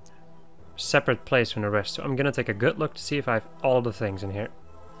separate place from the rest, so I'm gonna take a good look to see if I have all the things in here.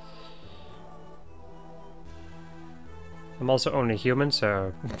 I'm also only human,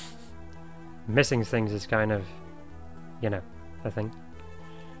 so missing things is kind of, you know, a thing.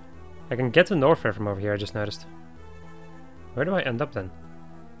 I can get to Norfair from over here, I just noticed. Where do I end up then?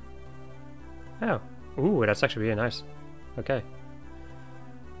 Oh. Ooh, that's actually really nice. Okay.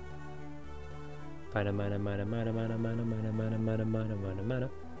 I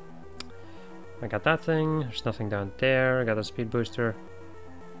got that thing. There's nothing down there. I got a speed booster.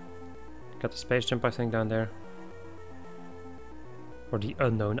 Got the space jump, I think, down there. Or the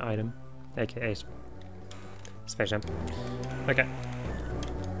unknown item. AKA space jump. Okay.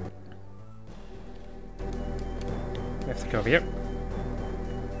 We have to go over here.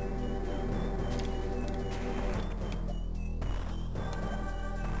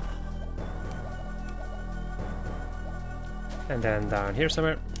 And then down here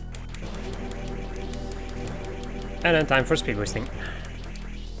somewhere. And then time for speed boosting.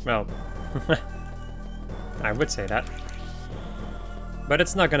 Well, I would say that. But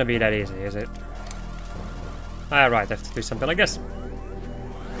it's not gonna be that easy, is it? Alright, I have to do something like this.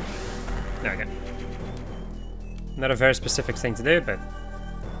 Okay. Not a very specific thing to do, but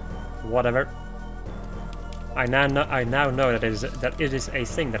whatever. I now know that it is a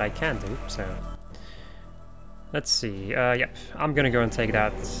thing that I can do, so... Let's see, yep. I'm gonna go and take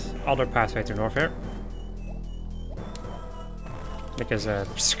that other pathway to Norfair. Because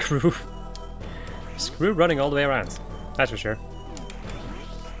screw running all the way around. That's for sure.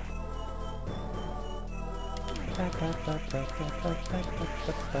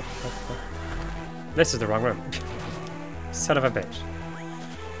 This is the wrong room. Son of a bitch.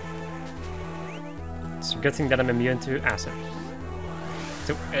 It's a good thing that I'm immune to acid.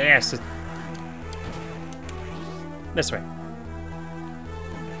 To acid. This way.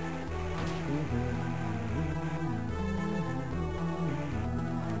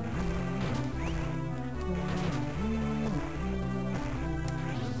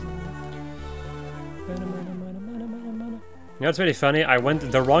 You know, it's really funny, I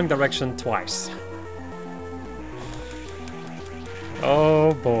went the wrong direction twice.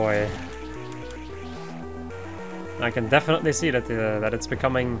 Oh boy. I can definitely see that that it's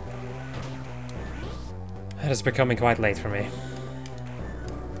becoming quite late for me.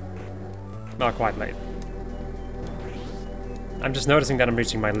 Not quite late. I'm just noticing that I'm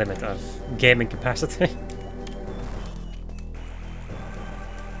reaching my limit of gaming capacity.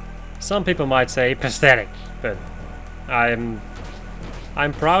 Some people might say pathetic, but I'm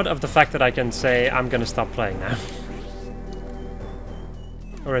proud of the fact that I can say I'm gonna stop playing now.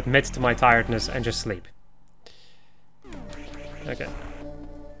 Or admit to my tiredness and just sleep. Okay.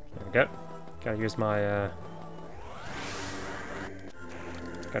 There we go. Gotta use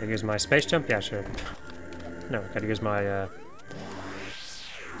my space jump? Yeah, sure. No, gotta use my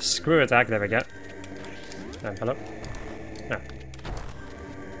screw attack. There we go. Hello? No.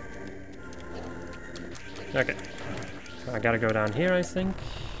 Okay. I gotta go down here, I think.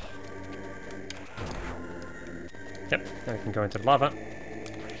 Yep, now we can go into the lava.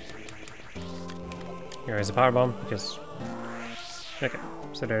 Here is a power bomb, because... Okay,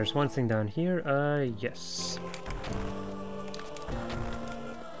 so there's one thing down here, yes.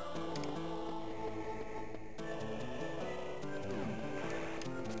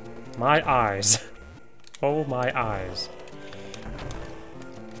 My eyes. Oh, my eyes.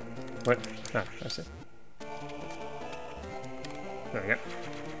 What? Ah, that's it. There we go.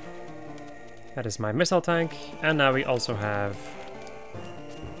 That is my missile tank, and now we also have...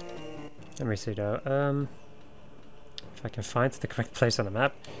 Let me see though, if I can find the correct place on the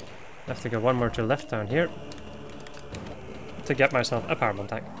map. I have to go one more to the left down here to get myself a powerbomb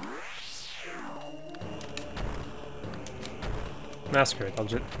tank. Nah, screw it, I'll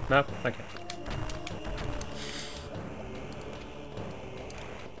just... No? Okay.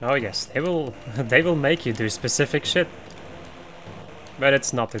 Oh yes, they will make you do specific shit. But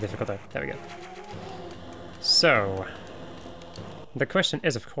it's not too difficult though. There we go. So... The question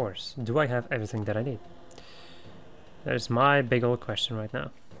is, of course, do I have everything that I need? That is my big old question right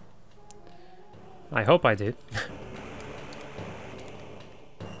now. I hope I do.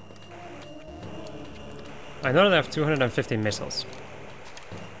 I know that I have 250 missiles.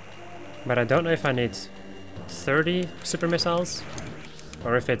 But I don't know if I need 30 super missiles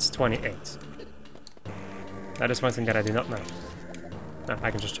or if it's 28. That is one thing that I do not know. No,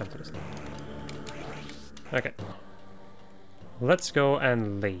 I can just jump to this. Okay. Let's go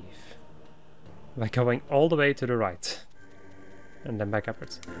and leave. By going all the way to the right. And then back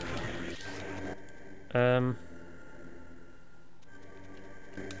upwards. I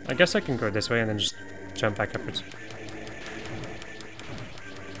guess I can go this way and then just jump back upwards.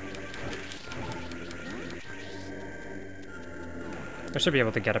 I should be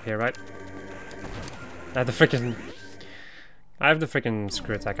able to get up here, right? I have the freaking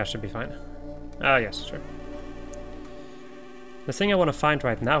screw attack, I should be fine. Ah, yes, sure. The thing I want to find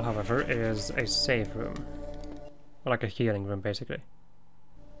right now, however, is a save room. Or like a healing room, basically.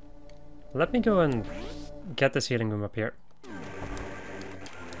 Let me go and get this healing room up here.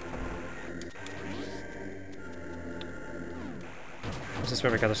 This is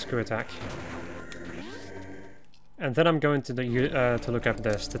where we got a screw attack. And then I'm going to look up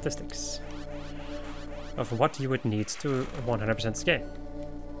the statistics of what you would need to 100% this game.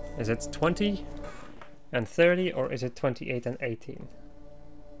 Is it 20 and 30, or is it 28 and 18?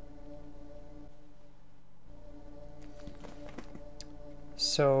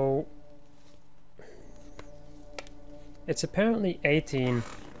 So it's apparently 18.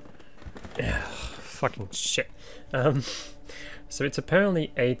 Ugh, fucking shit. So it's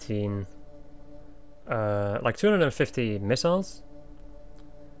apparently 18, like 250 missiles.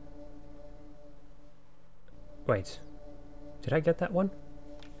 Wait, did I get that one?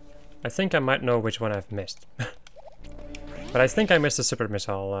 I think I might know which one I've missed. But I think I missed the super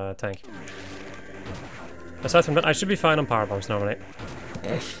missile tank. Aside from that, I should be fine on power bombs normally.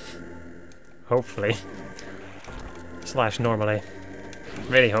 Hopefully. / normally.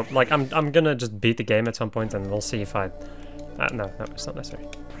 Really hope. Like, I'm gonna just beat the game at some point and we'll see if I No, it's not necessary.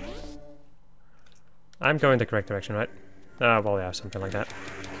 I'm going the correct direction, right? Well, yeah, something like that.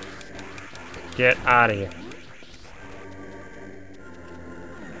 Get out of here.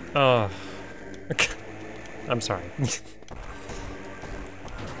 Oh. I'm sorry.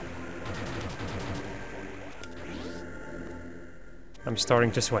 I'm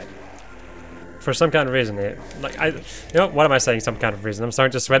starting to sweat. For some kind of reason. What am I saying, some kind of reason? I'm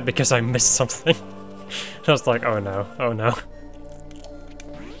starting to sweat because I missed something. I was like, oh no, oh no.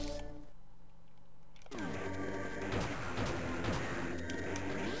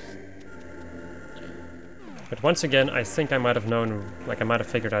 But once again, I think I might have known, I might have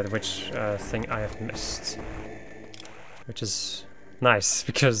figured out which thing I have missed. Which is nice,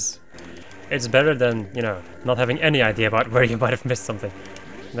 because it's better than, not having any idea about where you might have missed something.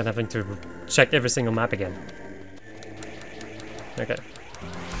 Than having to check every single map again. Okay.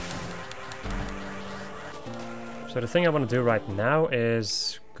 So the thing I want to do right now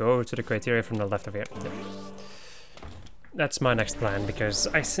is go to the criteria from the left of here. Yep. That's my next plan, because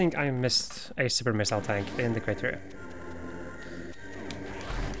I think I missed a super missile tank in the criteria.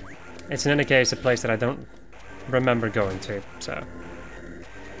 It's in any case a place that I don't remember going to, so...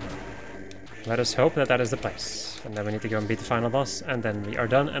 let us hope that that is the place. And then we need to go and beat the final boss, and then we are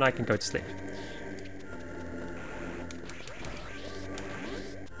done, and I can go to sleep.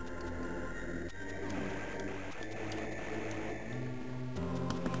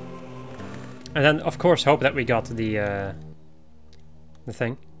 And then, of course, hope that we got the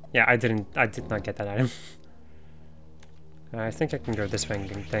thing. Yeah, I did not get that item. I think I can go this way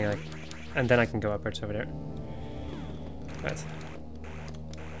and then I can go upwards over there. Right.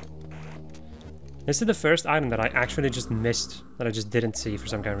 This is the first item that I actually just missed, that I just didn't see for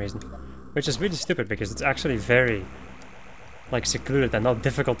some kind of reason. Which is really stupid, because it's actually very, secluded and not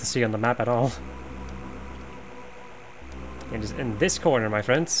difficult to see on the map at all. It is in this corner, my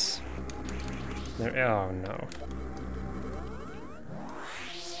friends. Oh no.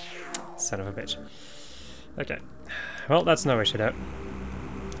 Son of a bitch. Okay. Well, that's no issue though.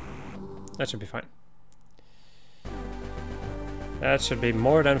 That should be fine. That should be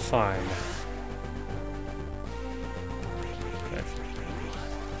more than fine.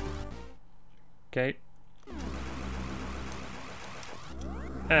 Okay.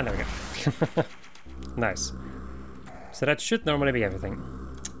 And there we go. Nice. So that should normally be everything.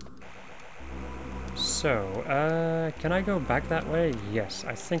 So, can I go back that way? Yes,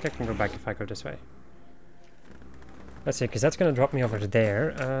 I think I can go back if I go this way. Let's see, because that's going to drop me over to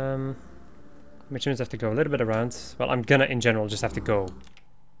there. Which means I have to go a little bit around. Well, I'm gonna, in general, just have to go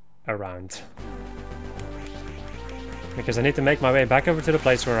around. Because I need to make my way back over to the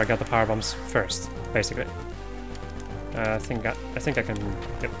place where I got the power bombs first, basically. I think I can...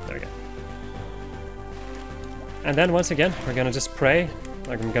 Yep, there we go. And then, once again, we're gonna just pray.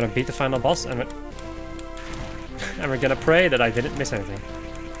 I'm gonna beat the final boss, and we're gonna pray that I didn't miss anything.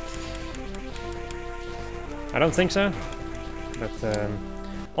 I don't think so, but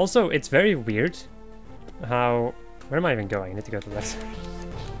also it's very weird how... Where am I even going? I need to go to the left.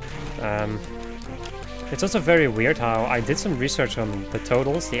 It's also very weird how I did some research on the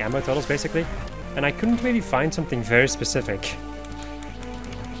totals, the ammo totals basically, and I couldn't really find something very specific.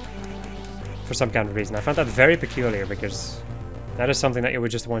 For some kind of reason. I found that very peculiar, because that is something that you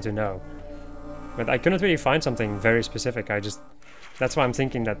would just want to know. But I couldn't really find something very specific. That's why I'm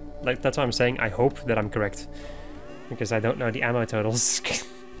thinking that, that's why I'm saying I hope that I'm correct. Because I don't know the ammo totals.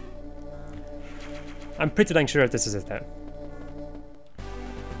 I'm pretty dang sure if this is it though.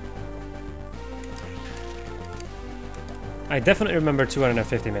 I definitely remember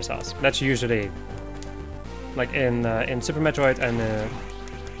 250 missiles. That's usually, in Super Metroid and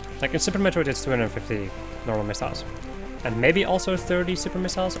in Super Metroid it's 250 normal missiles. And maybe also 30 super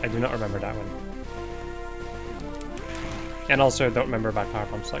missiles? I do not remember that one. And also don't remember about power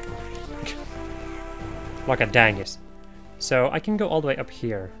bombs, like a dangus. So I can go all the way up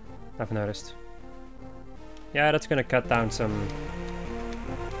here, I've noticed. Yeah, that's gonna cut down some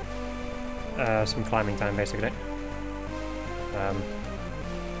climbing time, basically.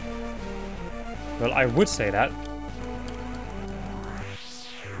 Well, I would say that.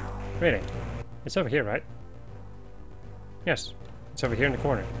 Really? It's over here, right? Yes, it's over here in the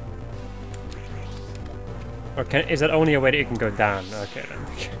corner. Or is that only a way that you can go down? Okay then.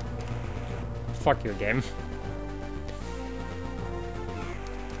 Fuck you, game.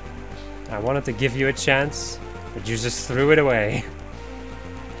 I wanted to give you a chance, but you just threw it away.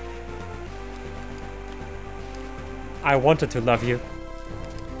 I wanted to love you,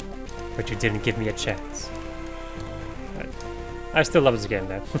 but you didn't give me a chance. But I still love this game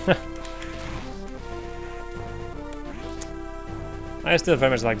though. I still very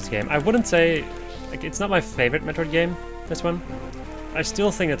much like this game. I wouldn't say... Like, it's not my favorite Metroid game, this one. I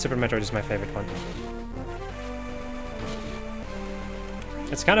still think that Super Metroid is my favorite one.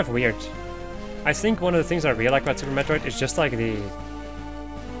 It's kind of weird. I think one of the things I really like about Super Metroid is just like the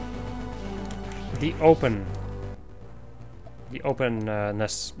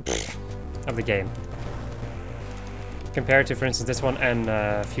openness of the game. Compared to, for instance, this one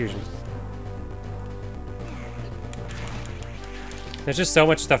and Fusion. There's just so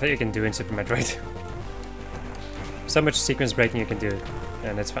much stuff that you can do in Super Metroid. So much sequence breaking you can do,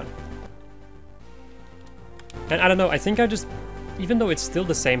 and it's fun. And I don't know, I think I just... Even though it's still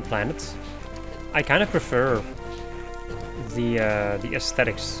the same planet, I kind of prefer the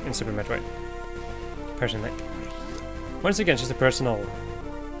aesthetics in Super Metroid, personally. Once again, it's just a personal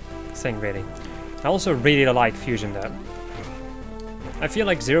thing, really. I also really like Fusion, though. I feel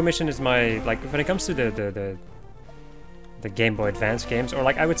like Zero Mission is my... Like, when it comes to the Game Boy Advance games, or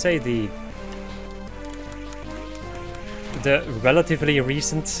like, I would say the relatively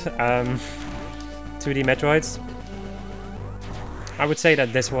recent 2D Metroids, I would say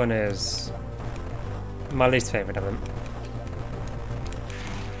that this one is my least favorite of them.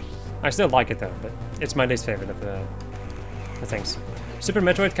 I still like it though, but it's my least favorite of the things. Super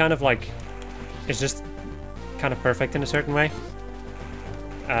Metroid kind of like is just kind of perfect in a certain way.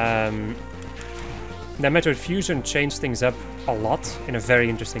 Now Metroid Fusion changed things up a lot in a very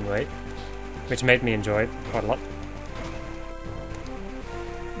interesting way, which made me enjoy it quite a lot.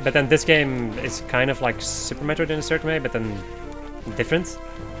 But then this game is kind of like Super Metroid in a certain way, but then different.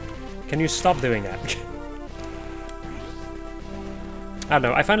 Can you stop doing that? I don't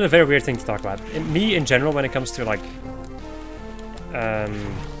know, I find it a very weird thing to talk about. Me, in general, when it comes to like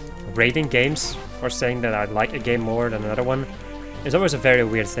rating games or saying that I like a game more than another one, is always a very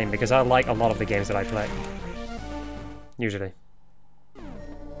weird thing, because I like a lot of the games that I play. Usually.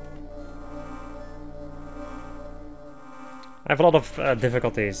 I have a lot of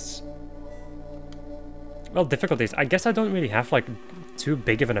difficulties. Well, difficulties. I guess I don't really have like too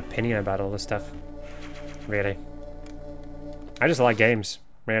big of an opinion about all this stuff. Really. I just like games,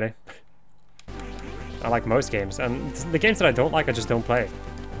 really. I like most games, and the games that I don't like, I just don't play.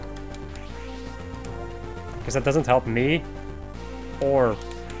 Because that doesn't help me, or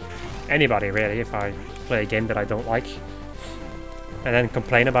anybody really, if I play a game that I don't like, and then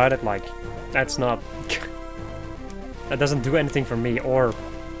complain about it, like, that's not... that doesn't do anything for me, or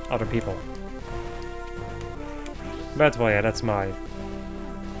other people. But, well, yeah, that's my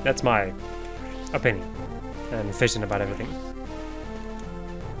opinion, and vision about everything.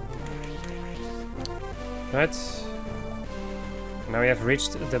 Right. Now we have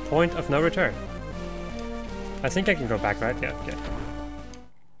reached the point of no return. I think I can go back, right? Yeah, okay.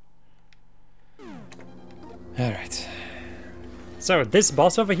 Alright. So, this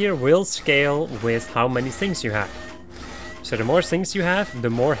boss over here will scale with how many things you have. So the more things you have, the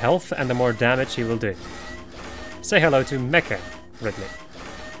more health and the more damage you will do. Say hello to Mecha Ridley.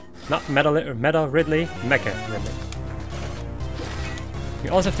 Not Meta Ridley, Mecha Ridley. You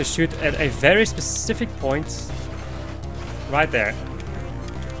also have to shoot at a very specific point right there.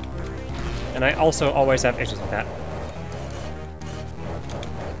 And I also always have issues with that.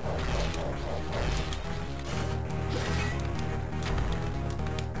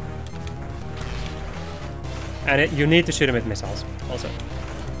 And you need to shoot him with missiles, also.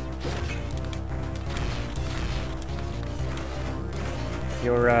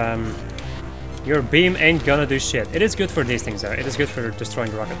 Your beam ain't gonna do shit. It is good for these things, though. It is good for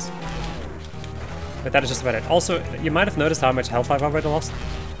destroying the rockets. But that is just about it. Also, you might have noticed how much health I've already lost.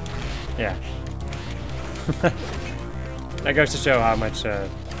 Yeah. That goes to show how much,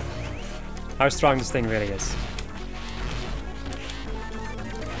 how strong this thing really is.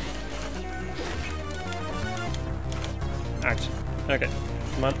 Ouch. Okay,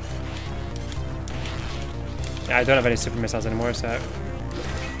 come on. Yeah, I don't have any super missiles anymore, so...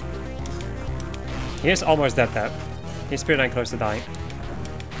 He is almost dead, though. He's pretty damn close to dying.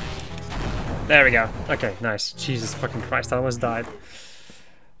 There we go. Okay, nice. Jesus fucking Christ, I almost died.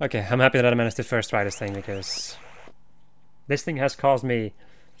 Okay, I'm happy that I managed to first try this thing, because... this thing has caused me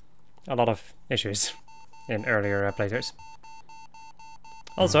a lot of issues in earlier playthroughs.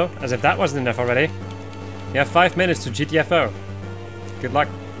 Also, as if that wasn't enough already, you have 5 minutes to GTFO. Good luck.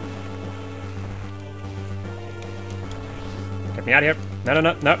 Get me out of here. No, no,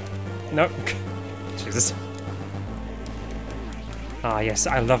 no, no. No. Jesus. Ah, yes,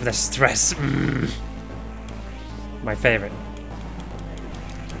 I love the stress. My favorite.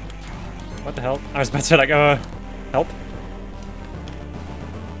 What the hell? I was about to say, like, help.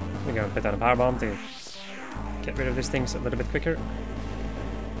 We're gonna put down a power bomb to get rid of these things a little bit quicker.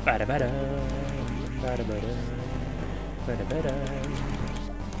 Bada bada. Bada bada. Bada bada.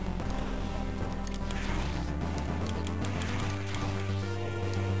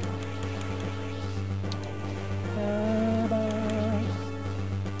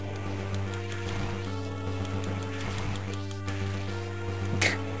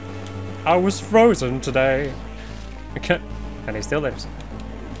 I was frozen today. And he still lives.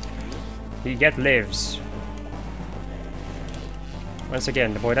 He yet lives. Once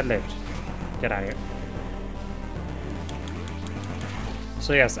again, the boy that lived. Get out of here.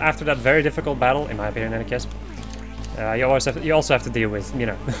 So yes, after that very difficult battle, in my opinion, in any case, you also have to deal with, you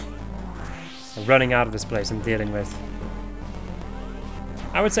know, running out of this place and dealing with,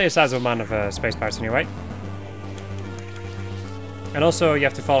 I would say, a sizable amount of space pirates anyway. And also, you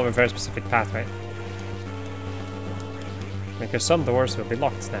have to follow a very specific pathway. Because some doors will be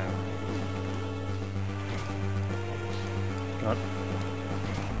locked now. Come on.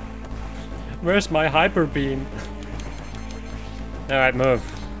 Where's my hyper beam? Alright, move.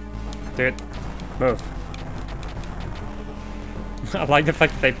 Dude, move. I like the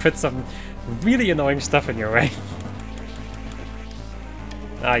fact that they put some really annoying stuff in your way.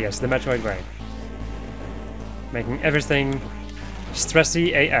 Ah yes, the Metroid way. Making everything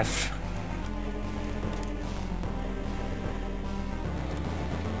stressy AF.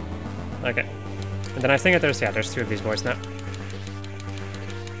 Okay. And then I think that there's two of these boys now.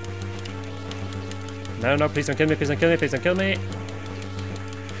 No, no, please don't kill me, please don't kill me, please don't kill me.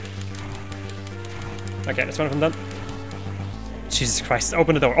 Okay, that's one of them done. Jesus Christ,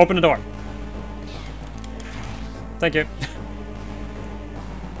 open the door, open the door! Thank you.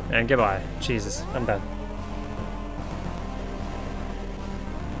 And goodbye. Jesus, I'm done.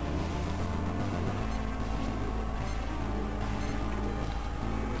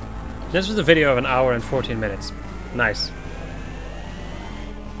 This was a video of 1 hour and 14 minutes. Nice.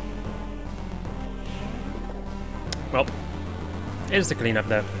 Well, it is the cleanup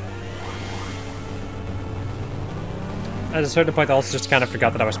though. At a certain point I also just kind of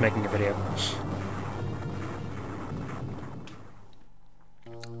forgot that I was making a video.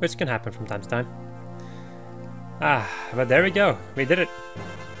 Which can happen from time to time. Ah, but there we go. We did it.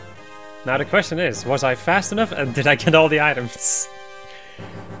 Now the question is, was I fast enough and did I get all the items?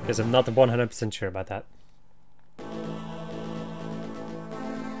 Because I'm not 100% sure about that.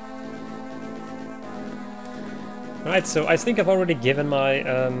 Right, so I think I've already given my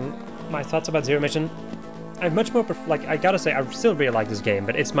my thoughts about Zero Mission. I'm much more like, I gotta say, I still really like this game,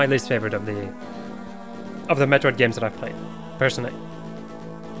 but it's my least favorite of the Metroid games that I've played, personally.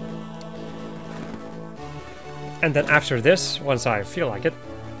 And then after this, once I feel like it,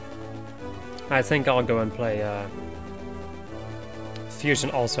 I think I'll go and play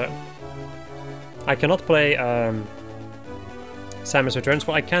Fusion also. I cannot play Samus Returns.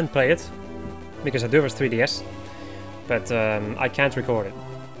 Well, I can play it because I do have a 3DS, but I can't record it.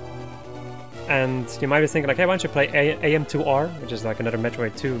 And you might be thinking like, hey, why don't you play AM2R, which is like another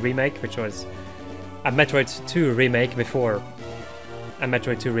Metroid 2 remake, which was a Metroid 2 remake before a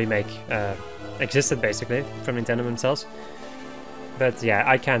Metroid 2 remake existed, basically, from Nintendo themselves. But yeah,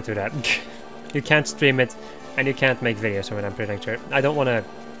 I can't do that. You can't stream it, and you can't make videos from it, I'm pretty sure. I don't want to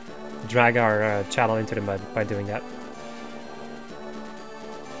drag our channel into the mud by doing that.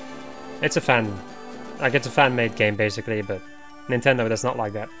 It's a fan-made game, basically, but Nintendo does not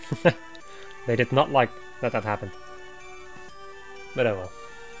like that. They did not like that happened. But oh well.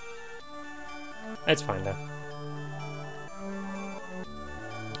 It's fine, though.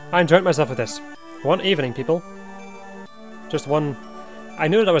 I enjoyed myself with this. One evening, people. Just one... I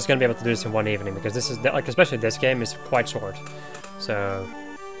knew that I was going to be able to do this in one evening, because this is, like, especially this game is quite short. So...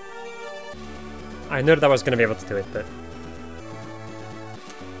 I knew that I was going to be able to do it, but...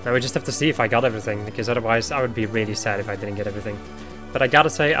 Now we just have to see if I got everything, because otherwise I would be really sad if I didn't get everything. But I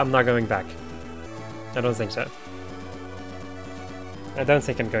gotta say, I'm not going back. I don't think so. I don't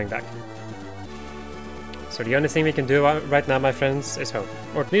think I'm going back. So the only thing we can do right now, my friends, is hope.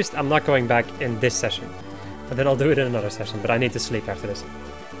 Or at least I'm not going back in this session. And then I'll do it in another session, but I need to sleep after this.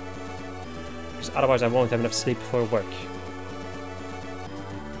 Because otherwise I won't have enough sleep for work.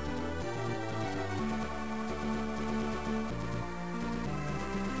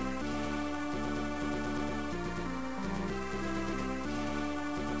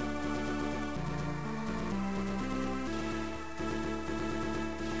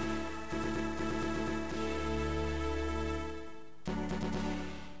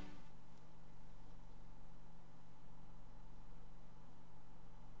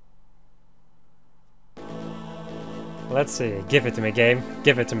 Let's see. Give it to me, game.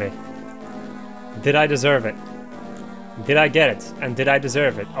 Give it to me. Did I deserve it? Did I get it? And did I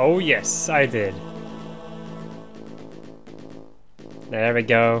deserve it? Oh yes, I did. There we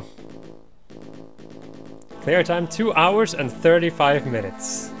go. Clear time 2 hours and 35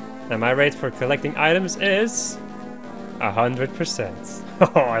 minutes. And my rate for collecting items is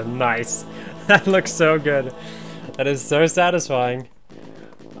 100%. Oh, nice. That looks so good. That is so satisfying.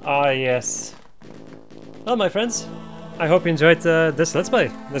 Ah, yes. Well, my friends, I hope you enjoyed this Let's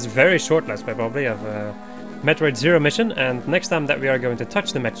Play. This very short Let's Play, probably, of Metroid Zero Mission. And next time that we are going to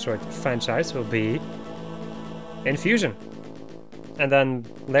touch the Metroid franchise will be in Fusion. And then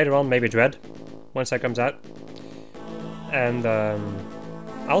later on, maybe Dread, once that comes out. And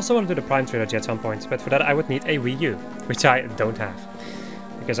I also want to do the Prime Trilogy at some point, but for that I would need a Wii U, which I don't have,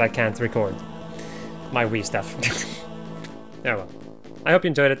 because I can't record my Wii stuff. Oh well. I hope you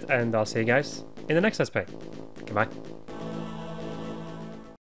enjoyed it, and I'll see you guys in the next Let's Play. Goodbye.